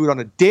the same food on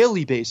a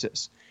daily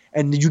basis,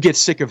 and you get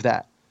sick of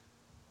that.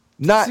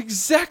 Not That's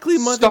exactly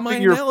my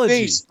your analogy.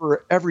 face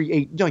for every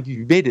 8.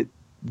 You made it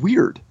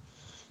weird.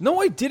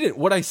 No, I didn't.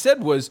 What I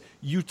said was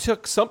you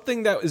took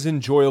something that was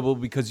enjoyable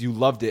because you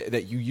loved it,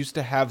 that you used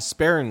to have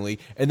sparingly,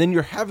 and then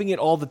you're having it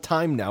all the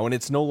time now, and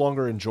it's no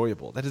longer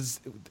enjoyable. That is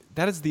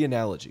the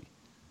analogy.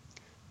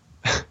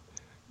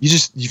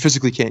 You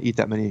physically can't eat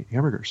that many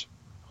hamburgers.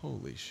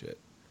 Holy shit.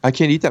 I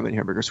can't eat that many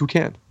hamburgers. Who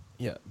can?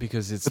 Yeah,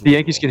 because it's. But the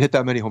Yankees can hit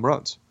that many home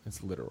runs.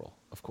 It's literal,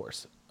 of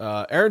course.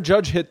 Aaron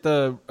Judge hit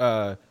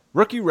the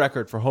rookie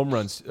record for home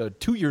runs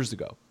 2 years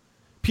ago.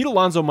 Pete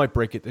Alonso might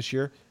break it this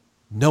year.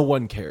 No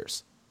one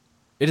cares.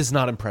 It is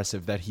not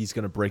impressive that he's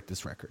going to break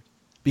this record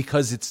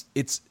because it's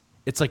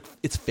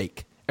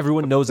fake.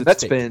 Everyone knows it's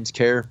Mets fake. fans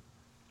care.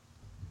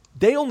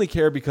 They only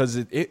care because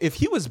if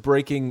he was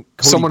breaking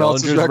Cody Someone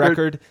else's Bellinger's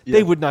record,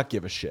 they would not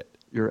give a shit.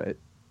 You're right.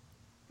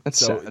 That's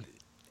sad.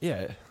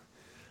 Yeah.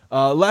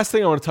 Last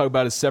thing I want to talk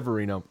about is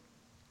Severino.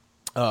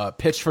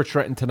 Pitched for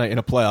Trenton tonight in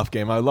a playoff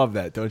game. I love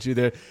that, don't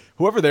you?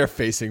 Whoever they're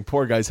facing,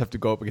 poor guys have to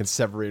go up against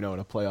Severino in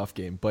a playoff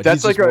game. But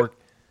that's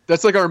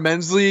like our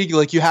men's league.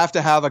 Like you have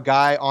to have a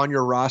guy on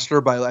your roster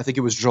by I think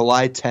it was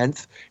July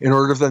 10th in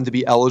order for them to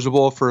be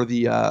eligible for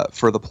the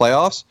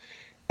playoffs.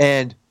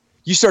 And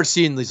you start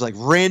seeing these like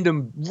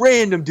random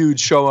dudes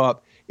show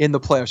up in the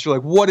playoffs. You're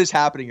like, what is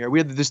happening here? We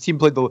had this team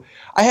played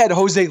I had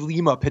Jose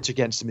Lima pitch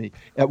against me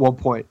at one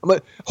point. I'm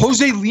like,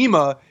 Jose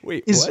Lima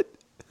what?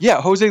 Yeah,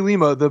 Jose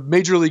Lima, the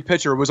major league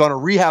pitcher, was on a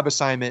rehab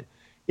assignment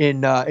in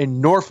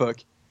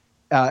Norfolk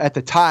at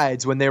the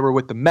Tides when they were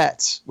with the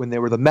Mets, when they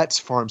were the Mets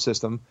farm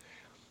system.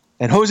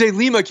 And Jose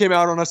Lima came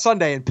out on a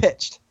Sunday and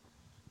pitched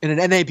in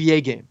an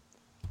NABA game.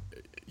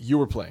 You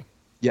were playing.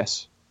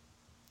 Yes.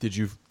 Did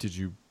you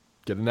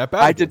get in that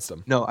bat against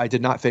him? No, I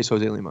did not face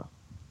Jose Lima.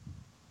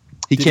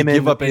 He Did came he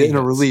give up any in a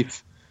hits?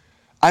 relief.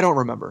 I don't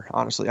remember,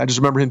 honestly. I just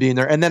remember him being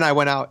there. And then I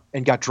went out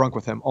and got drunk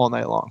with him all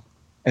night long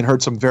and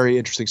heard some very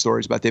interesting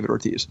stories about David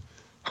Ortiz.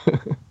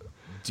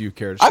 Do you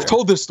care to share? I've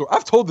told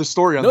this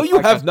story on No, the you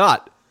podcast. have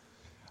not.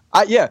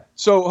 Yeah.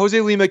 So Jose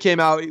Lima came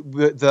out.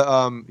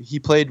 He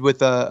played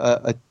with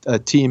a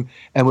team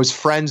and was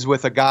friends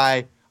with a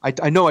guy.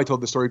 I know I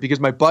told the story because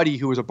my buddy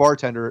who was a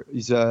bartender,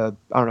 he's 10,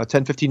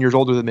 15 years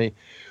older than me,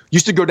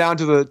 used to go down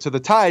to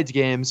the Tides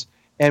games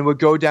and would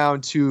go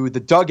down to the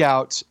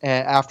dugouts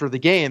after the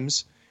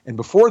games and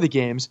before the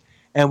games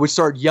and would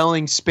start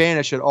yelling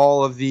Spanish at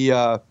all of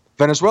the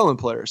Venezuelan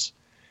players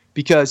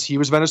because he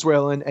was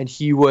Venezuelan and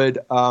he would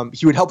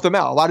help them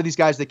out. A lot of these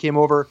guys that came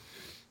over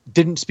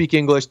didn't speak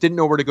English, didn't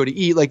know where to go to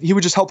eat. Like he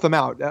would just help them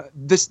out.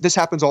 This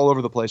happens all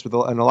over the place in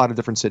a lot of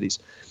different cities.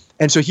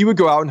 And so he would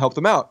go out and help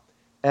them out.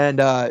 And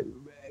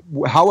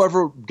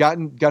however, got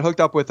hooked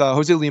up with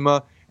Jose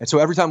Lima. And so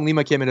every time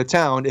Lima came into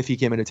town, if he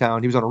came into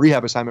town, he was on a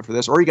rehab assignment for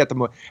this, or he got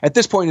at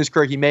this point in his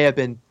career, he may have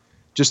been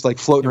just like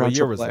floating around. What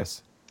year was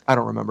this? I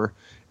don't remember.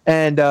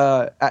 And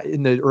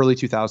in the early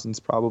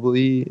 2000s,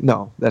 probably.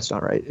 No, that's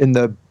not right. In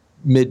the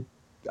mid,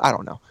 I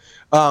don't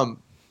know.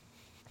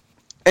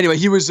 Anyway,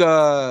 he was.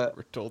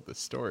 We're told this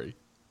story.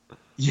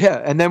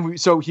 Yeah, and then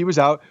so he was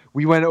out.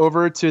 We went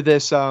over to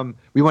this.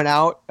 We went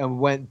out and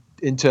went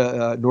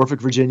into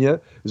Norfolk, Virginia.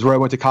 Is where I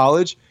went to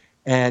college,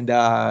 and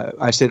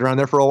I stayed around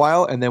there for a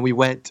while. And then we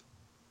went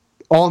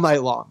all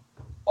night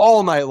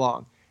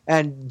long.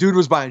 And dude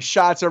was buying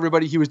shots.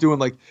 Everybody, he was doing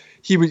like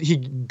he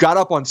got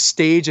up on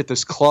stage at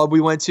this club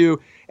we went to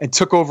and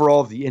took over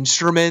all of the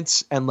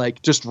instruments and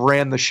like just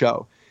ran the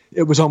show.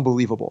 It was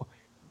unbelievable.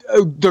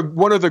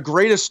 One of the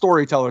greatest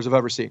storytellers I've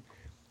ever seen.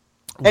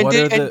 And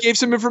gave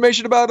some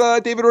information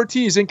about David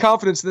Ortiz in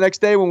confidence the next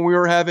day when we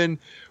were having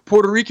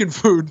Puerto Rican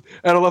food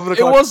at 11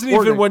 o'clock. It wasn't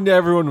even when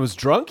everyone was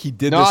drunk. He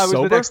did this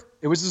sober?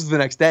 It was just the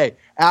next day.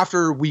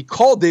 After we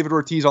called David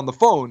Ortiz on the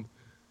phone,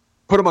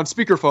 put him on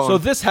speakerphone. So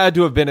this had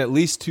to have been at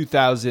least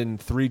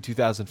 2003,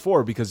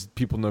 2004 because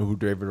people know who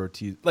David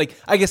Ortiz. Like,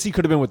 I guess he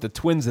could have been with the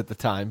Twins at the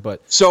time,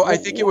 but so I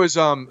think it was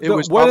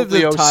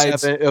probably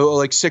 07,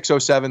 like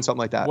 607, something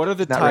like that. What are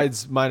the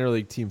Tides minor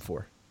league team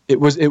for?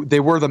 They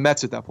were the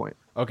Mets at that point.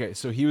 Okay,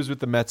 so he was with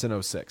the Mets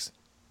in 06.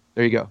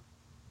 There you go.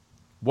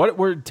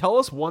 Tell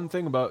us one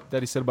thing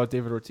that he said about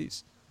David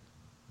Ortiz.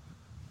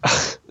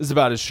 This is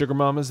about his sugar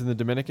mamas in the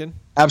Dominican?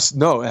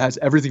 No, it has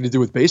everything to do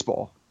with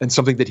baseball and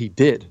something that he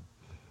did.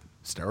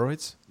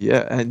 Steroids?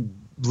 Yeah, and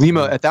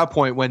Lima at that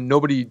point when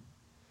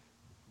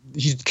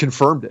he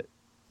confirmed it.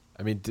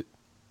 I mean,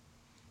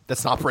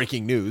 that's not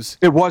breaking news.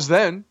 It was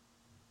then.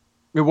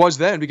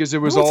 Because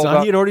it was all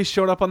about, he had already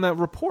shown up on that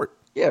report.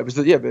 Yeah,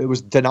 it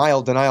was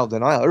denial.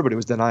 Everybody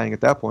was denying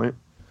at that point.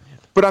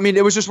 But I mean,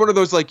 it was just one of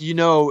those, like, you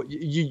know,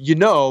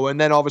 and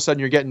then all of a sudden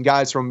you're getting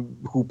guys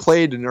who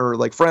played and are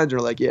like friends,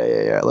 and are like,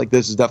 yeah, like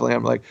this is definitely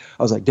him. Like,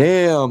 I was like,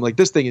 damn, like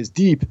this thing is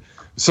deep.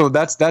 So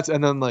that's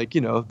and then, like,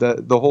 you know,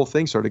 the whole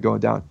thing started going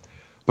down.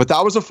 But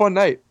that was a fun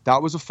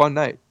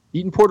night.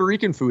 Eating Puerto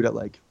Rican food at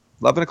like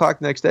 11 o'clock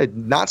the next day,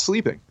 not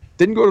sleeping,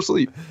 didn't go to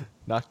sleep,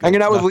 not good.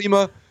 Hanging out with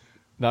Lima,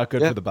 not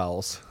good for the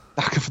bowels.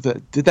 Not good for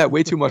did that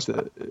way too much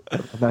at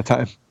that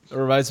time. It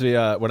reminds me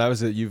when I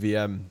was at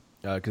UVM.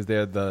 Because they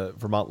had the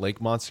Vermont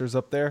Lake Monsters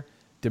up there.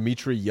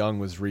 Dimitri Young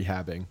was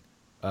rehabbing.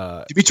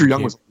 Dimitri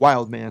Young was a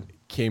wild man.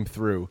 Came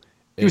through.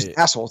 He was an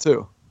asshole,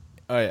 too.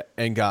 Oh, yeah,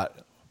 and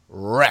got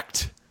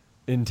wrecked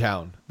in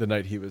town the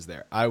night he was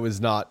there. I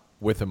was not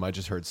with him. I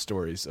just heard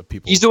stories of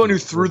people. He's the one who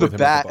threw the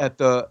bat at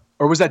the...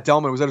 Or was that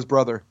Delman? Was that his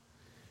brother?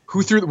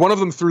 One of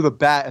them threw the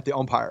bat at the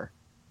umpire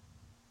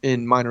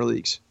in minor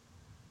leagues.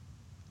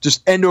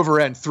 Just end over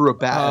end threw a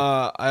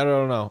bat. I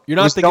don't know. You're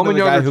not thinking of the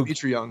guy who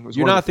Dimitri Young.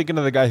 You're not thinking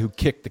of the guy who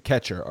kicked the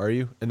catcher, are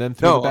you? And then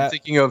threw the bat? No, I'm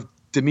thinking of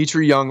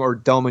Dimitri Young or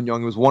Delman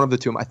Young. It was one of the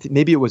two. I think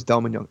maybe it was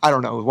Delman Young. I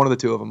don't know. It was one of the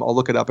two of them. I'll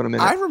look it up in a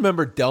minute. I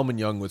remember Delman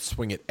Young would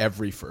swing at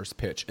every first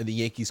pitch, and the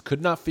Yankees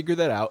could not figure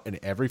that out. And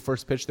every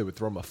first pitch, they would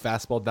throw him a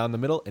fastball down the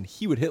middle, and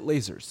he would hit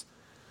lasers.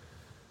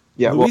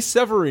 Yeah, Luis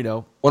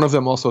Severino. One of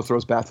them also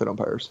throws bats at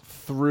umpires.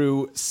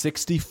 Threw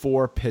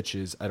 64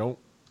 pitches. I don't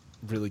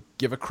really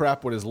give a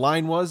crap what his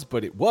line was,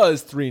 but it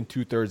was 3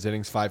 2/3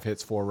 innings, 5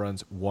 hits, 4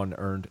 runs, 1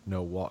 earned,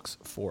 no walks,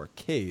 4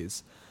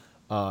 Ks.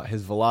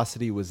 His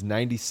velocity was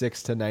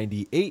 96 to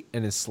 98,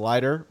 and his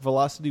slider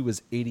velocity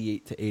was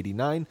 88 to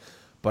 89.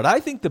 But I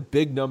think the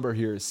big number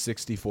here is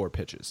 64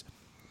 pitches,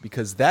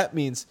 because that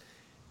means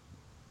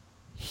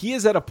he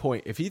is at a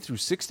point, if he threw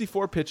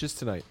 64 pitches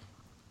tonight,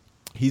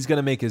 he's going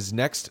to make his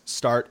next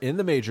start in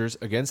the majors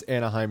against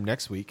Anaheim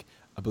next week,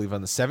 I believe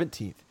on the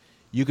 17th.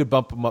 You could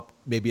bump him up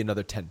maybe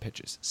another 10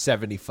 pitches,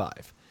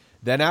 75.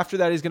 Then after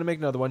that, he's going to make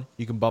another one.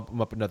 You can bump him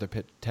up another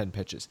 10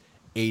 pitches,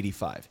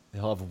 85.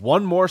 He'll have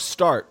one more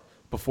start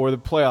before the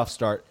playoffs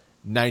start,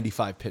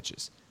 95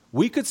 pitches.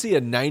 We could see a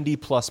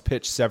 90-plus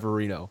pitch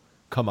Severino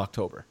come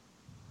October.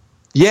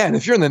 Yeah, and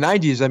if you're in the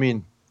 90s, I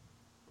mean...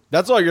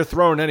 That's all you're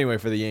throwing anyway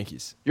for the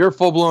Yankees. You're a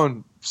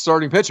full-blown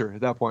starting pitcher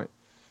at that point,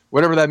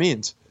 whatever that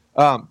means.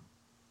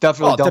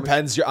 Definitely,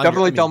 depends.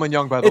 Delman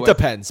Young, by the way. It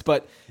depends,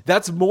 but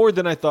that's more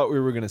than I thought we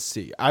were going to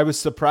see. I was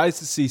surprised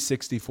to see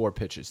 64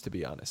 pitches, to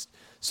be honest.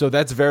 So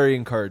that's very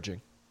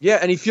encouraging. Yeah,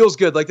 and he feels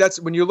good. Like,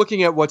 that's when you're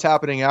looking at what's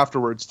happening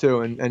afterwards,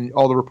 too, and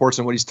all the reports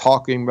and what he's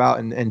talking about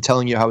and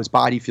telling you how his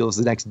body feels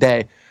the next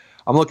day.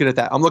 I'm looking at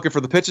that. I'm looking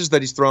for the pitches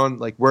that he's thrown,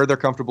 like where they're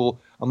comfortable.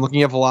 I'm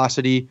looking at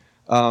velocity,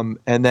 and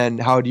then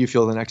how do you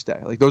feel the next day?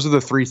 Like, those are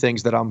the 3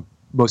 things that I'm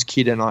most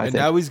keyed in on, I think.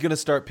 And now he's going to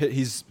start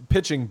he's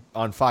pitching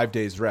on 5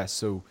 days rest,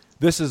 so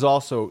this is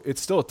also, it's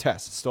still a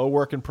test. It's still a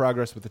work in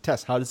progress with the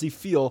test. How does he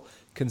feel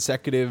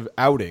consecutive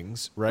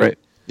outings, right?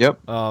 Yep.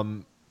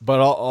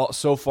 But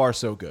so far,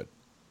 so good.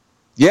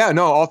 Yeah,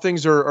 no, all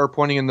things are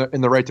pointing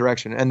in the right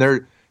direction. And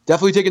they're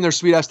definitely taking their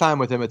sweet-ass time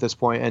with him at this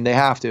point, and they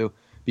have to,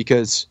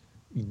 because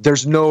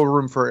there's no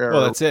room for error.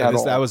 Well, that's it.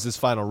 That was his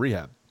final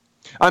rehab.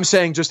 I'm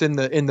saying just in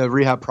the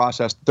rehab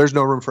process, there's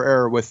no room for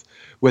error with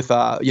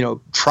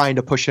trying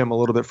to push him a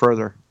little bit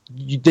further.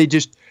 They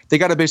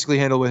got to basically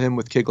handle him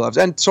with kid gloves.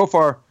 And so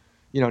far,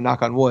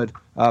 knock on wood,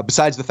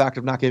 besides the fact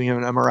of not giving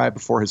him an MRI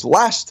before his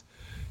last,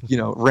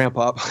 ramp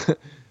up.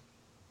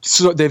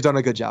 So they've done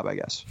a good job, I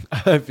guess.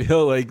 I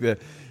feel like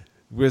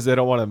because they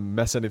don't want to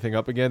mess anything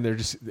up again,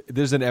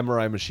 there's an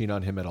MRI machine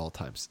on him at all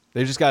times.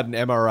 They just got an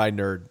MRI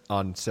nerd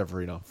on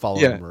Severino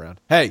following him around.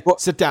 Hey,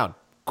 sit down.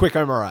 Quick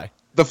MRI.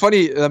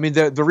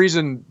 The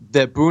reason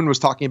that Boone was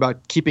talking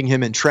about keeping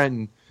him in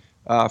Trenton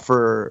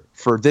for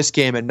this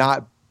game and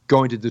not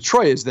going to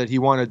Detroit is that he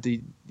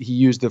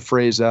used the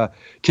phrase a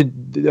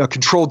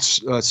controlled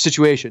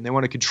situation. They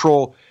want to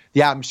control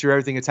the atmosphere,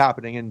 everything that's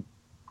happening. And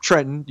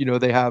Trenton,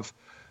 they have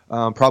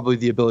probably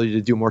the ability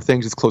to do more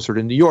things. It's closer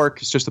to New York.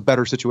 It's just a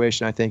better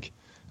situation, I think,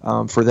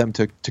 for them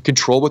to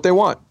control what they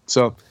want.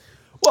 So,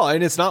 well,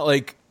 and it's not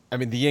like,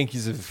 the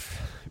Yankees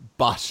have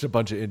botched a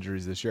bunch of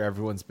injuries this year.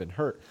 Everyone's been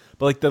hurt.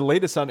 But like the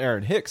latest on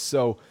Aaron Hicks,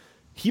 so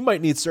he might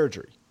need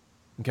surgery.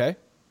 Okay?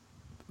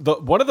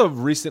 One of the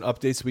recent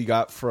updates we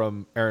got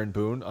from Aaron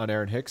Boone on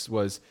Aaron Hicks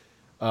was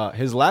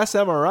his last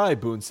MRI,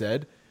 Boone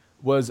said,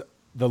 was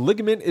the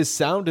ligament is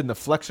sound and the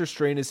flexor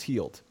strain is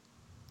healed.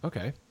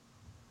 Okay.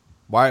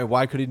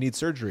 Why could he need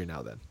surgery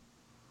now then?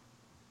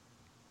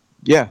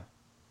 Yeah.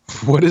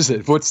 What is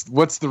it?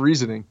 What's the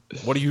reasoning?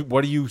 What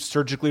are you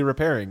surgically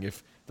repairing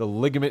if the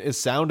ligament is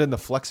sound and the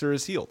flexor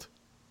is healed?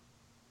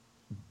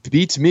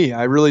 Beats me.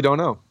 I really don't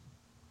know.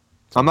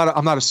 I'm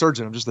not a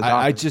surgeon. I'm just a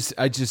doctor.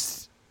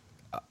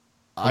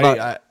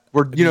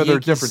 There are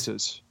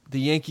differences. The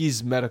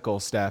Yankees medical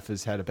staff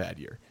has had a bad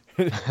year.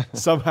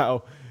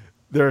 Somehow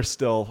they're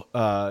still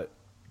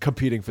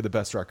competing for the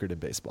best record in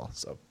baseball.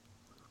 So,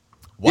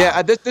 wow.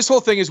 Yeah, this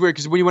whole thing is weird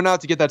because we went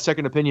out to get that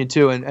second opinion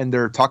too, and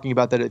they're talking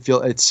about that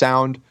it's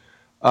sound.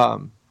 I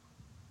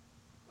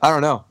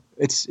don't know.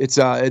 It's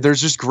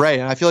there's just gray,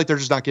 and I feel like they're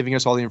just not giving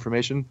us all the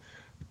information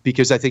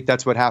because I think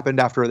that's what happened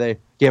after they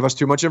gave us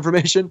too much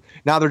information.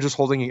 Now they're just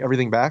holding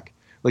everything back,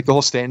 like the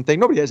whole Stanton thing.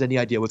 Nobody has any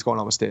idea what's going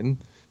on with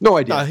Stanton. No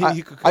idea.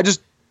 I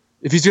just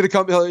if he's gonna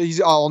come,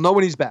 I'll know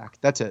when he's back.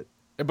 That's it.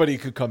 But he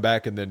could come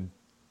back and then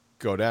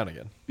go down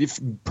again.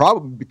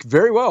 Probably,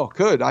 very well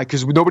could,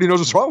 because nobody knows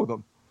what's wrong with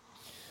him.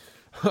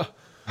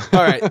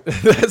 All right,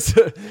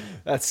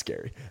 that's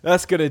scary.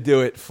 That's gonna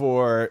do it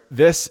for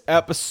this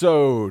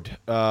episode.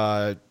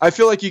 I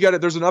feel like you got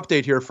it. There's an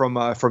update here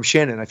from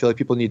Shannon. I feel like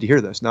people need to hear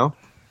this. No?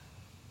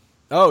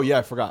 Oh yeah,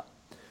 I forgot.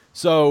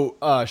 So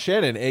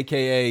Shannon,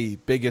 aka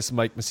biggest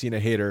Mike Mussina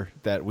hater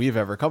that we've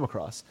ever come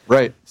across.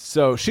 Right.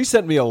 So she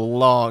sent me a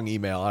long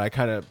email, and I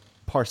kind of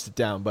parsed it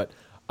down, but.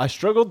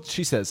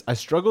 She says, I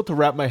struggled to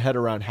wrap my head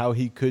around how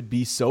he could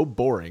be so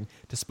boring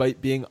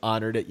despite being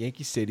honored at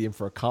Yankee Stadium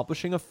for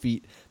accomplishing a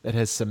feat that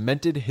has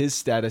cemented his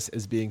status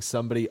as being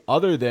somebody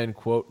other than,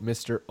 quote,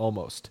 Mr.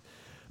 Almost.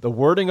 The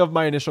wording of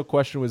my initial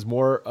question was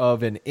more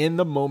of an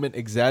in-the-moment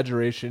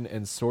exaggeration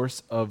and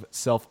source of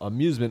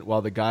self-amusement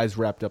while the guys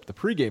wrapped up the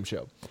pregame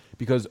show.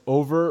 Because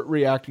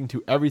overreacting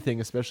to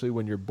everything, especially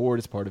when you're bored,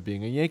 is part of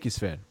being a Yankees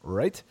fan,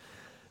 right?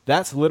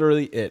 That's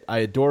literally it. I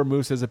adore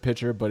Moose as a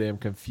pitcher, but am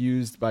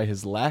confused by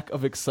his lack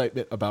of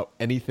excitement about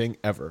anything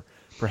ever.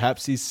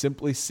 Perhaps he's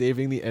simply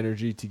saving the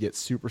energy to get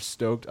super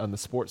stoked on the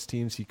sports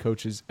teams he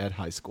coaches at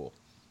high school.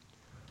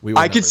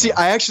 I could see.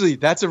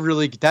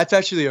 That's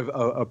actually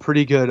a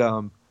pretty good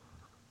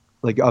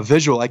like a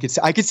visual. I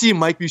could see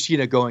Mike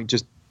Mussina going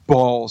just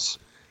balls,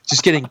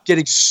 just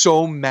getting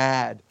so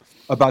mad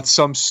about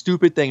some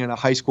stupid thing in a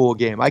high school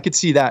game. I could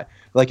see that.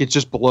 Like it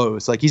just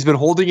blows. Like he's been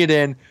holding it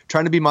in,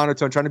 trying to be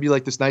monotone, trying to be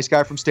like this nice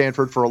guy from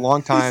Stanford for a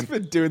long time. He's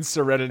been doing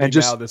Serenity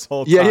now this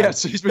whole time. Yeah.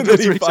 So he's been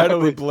doing he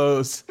finally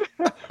blows.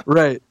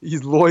 Right.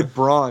 He's Lloyd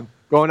Braun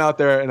going out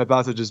there and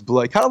about to just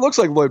blow. Kind of looks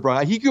like Lloyd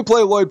Braun. He could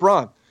play Lloyd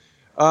Braun.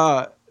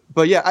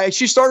 But yeah,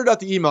 she started out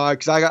the email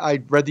because I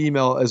read the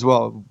email as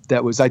well.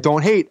 That was I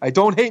don't hate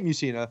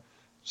Mussina.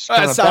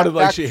 That sounded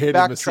like she hated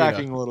Mussina.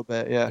 Backtracking a little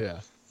bit. Yeah.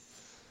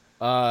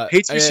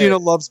 Hates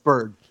Mussina, loves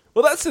Bird.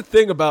 Well, that's the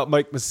thing about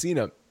Mike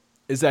Mussina.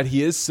 Is that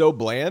he is so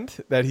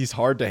bland that he's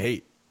hard to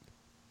hate.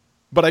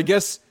 But I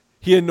guess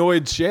he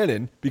annoyed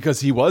Shannon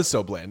because he was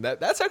so bland.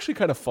 That's actually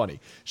kind of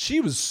funny. She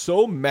was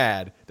so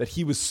mad that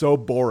he was so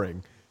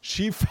boring.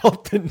 She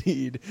felt the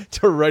need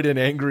to write an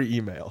angry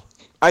email.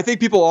 I think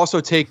people also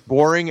take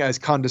boring as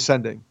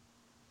condescending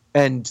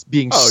and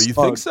being smug. You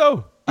think so?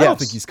 Yes. I don't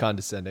think he's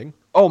condescending.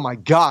 Oh, my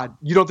God.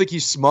 You don't think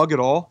he's smug at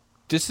all?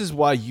 This is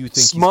why you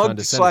think smug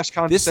he's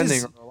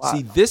condescending.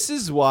 /condescending. This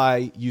is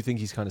why you think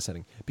he's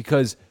condescending.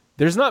 Because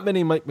there's not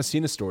many Mike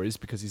Mussina stories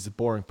because he's a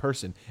boring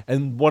person.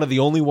 And one of the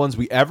only ones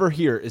we ever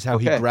hear is how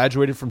he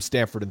graduated from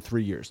Stanford in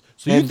 3 years.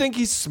 So you think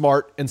he's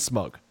smart and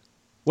smug.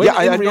 In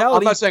reality,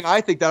 I'm not saying I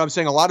think that. I'm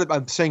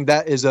saying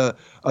that is a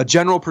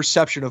general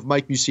perception of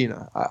Mike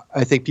Mussina.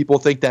 I think people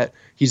think that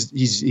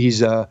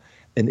he's an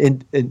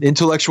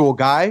intellectual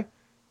guy,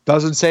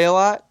 doesn't say a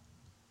lot,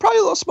 probably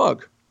a little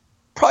smug.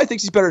 Probably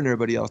thinks he's better than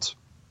everybody else.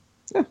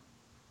 Yeah.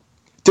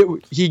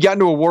 He got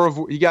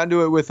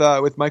into it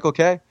with Michael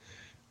Kay.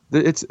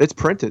 It's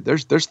printed.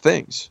 There's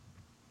things.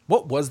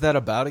 What was that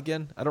about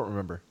again? I don't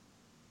remember.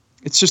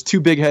 It's just two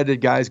big-headed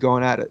guys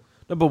going at it.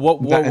 No, but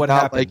what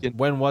happened?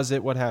 When was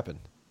it? What happened?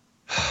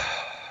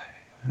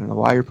 I don't know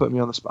why you're putting me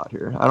on the spot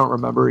here. I don't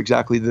remember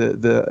exactly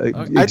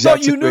the I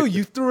thought you knew.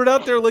 You threw it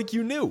out there like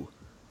you knew.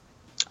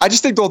 I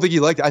just don't think he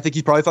liked it. I think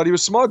he probably thought he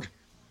was smug.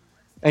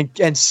 And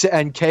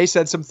Kay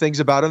said some things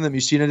about him that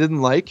Mussina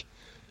didn't like.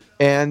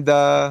 And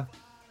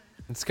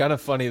it's kind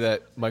of funny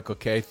that Michael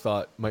Kay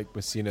thought Mike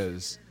Mussina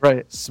is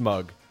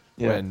smug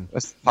when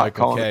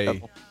Michael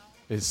Kay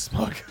is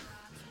smug.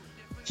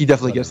 He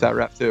definitely gets that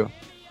rep too.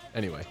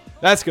 Anyway,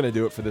 that's going to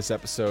do it for this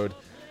episode.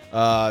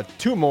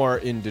 2 more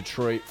in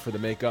Detroit for the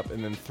makeup,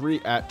 and then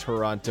 3 at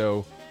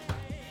Toronto.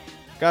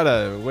 Got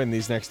to win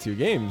these next 2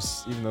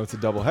 games, even though it's a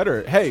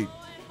doubleheader. Hey,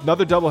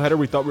 another doubleheader.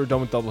 We thought we were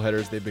done with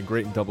doubleheaders. They've been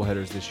great in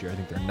doubleheaders this year. I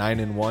think they're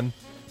 9-1.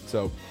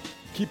 So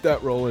keep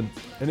that rolling.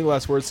 Any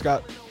last words,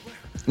 Scott?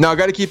 No, I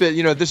got to keep it.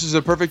 This is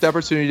a perfect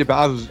opportunity.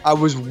 I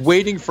was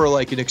waiting for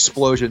like an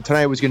explosion.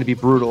 Tonight was going to be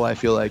brutal. I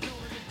feel like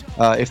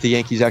if the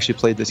Yankees actually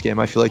played this game,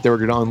 I feel like they were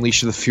going to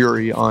unleash the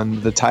fury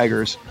on the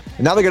Tigers.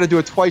 And now they're going to do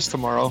it twice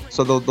tomorrow.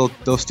 So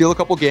they'll steal a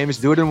couple games,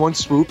 do it in one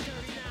swoop.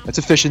 That's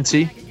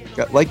efficiency,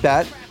 like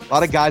that. A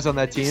lot of guys on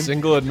that team.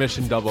 Single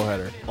admission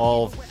doubleheader.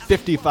 All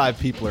 55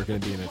 people are going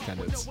to be in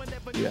attendance.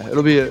 Yeah,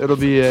 it'll be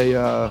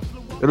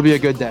a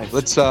good day.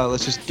 Let's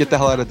just get the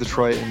hell out of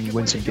Detroit and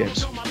win some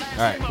games.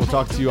 All right, we'll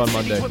talk to you on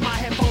Monday.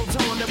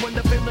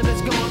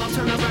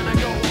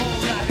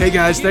 Hey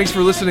guys, thanks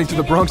for listening to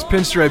the Bronx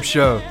Pinstripe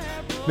Show.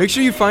 Make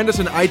sure you find us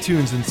on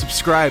iTunes and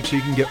subscribe so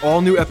you can get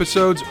all new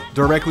episodes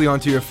directly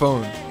onto your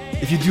phone.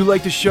 If you do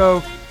like the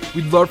show,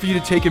 We'd love for you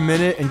to take a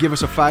minute and give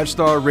us a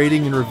 5-star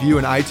rating and review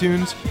in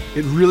iTunes.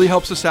 It really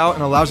helps us out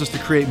and allows us to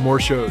create more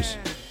shows.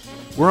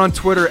 We're on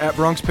Twitter at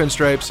Bronx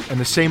Pinstripes and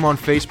the same on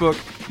Facebook.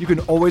 You can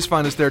always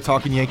find us there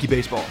talking Yankee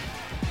baseball.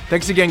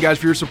 Thanks again, guys,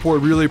 for your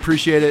support. Really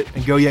appreciate it,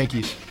 and go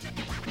Yankees.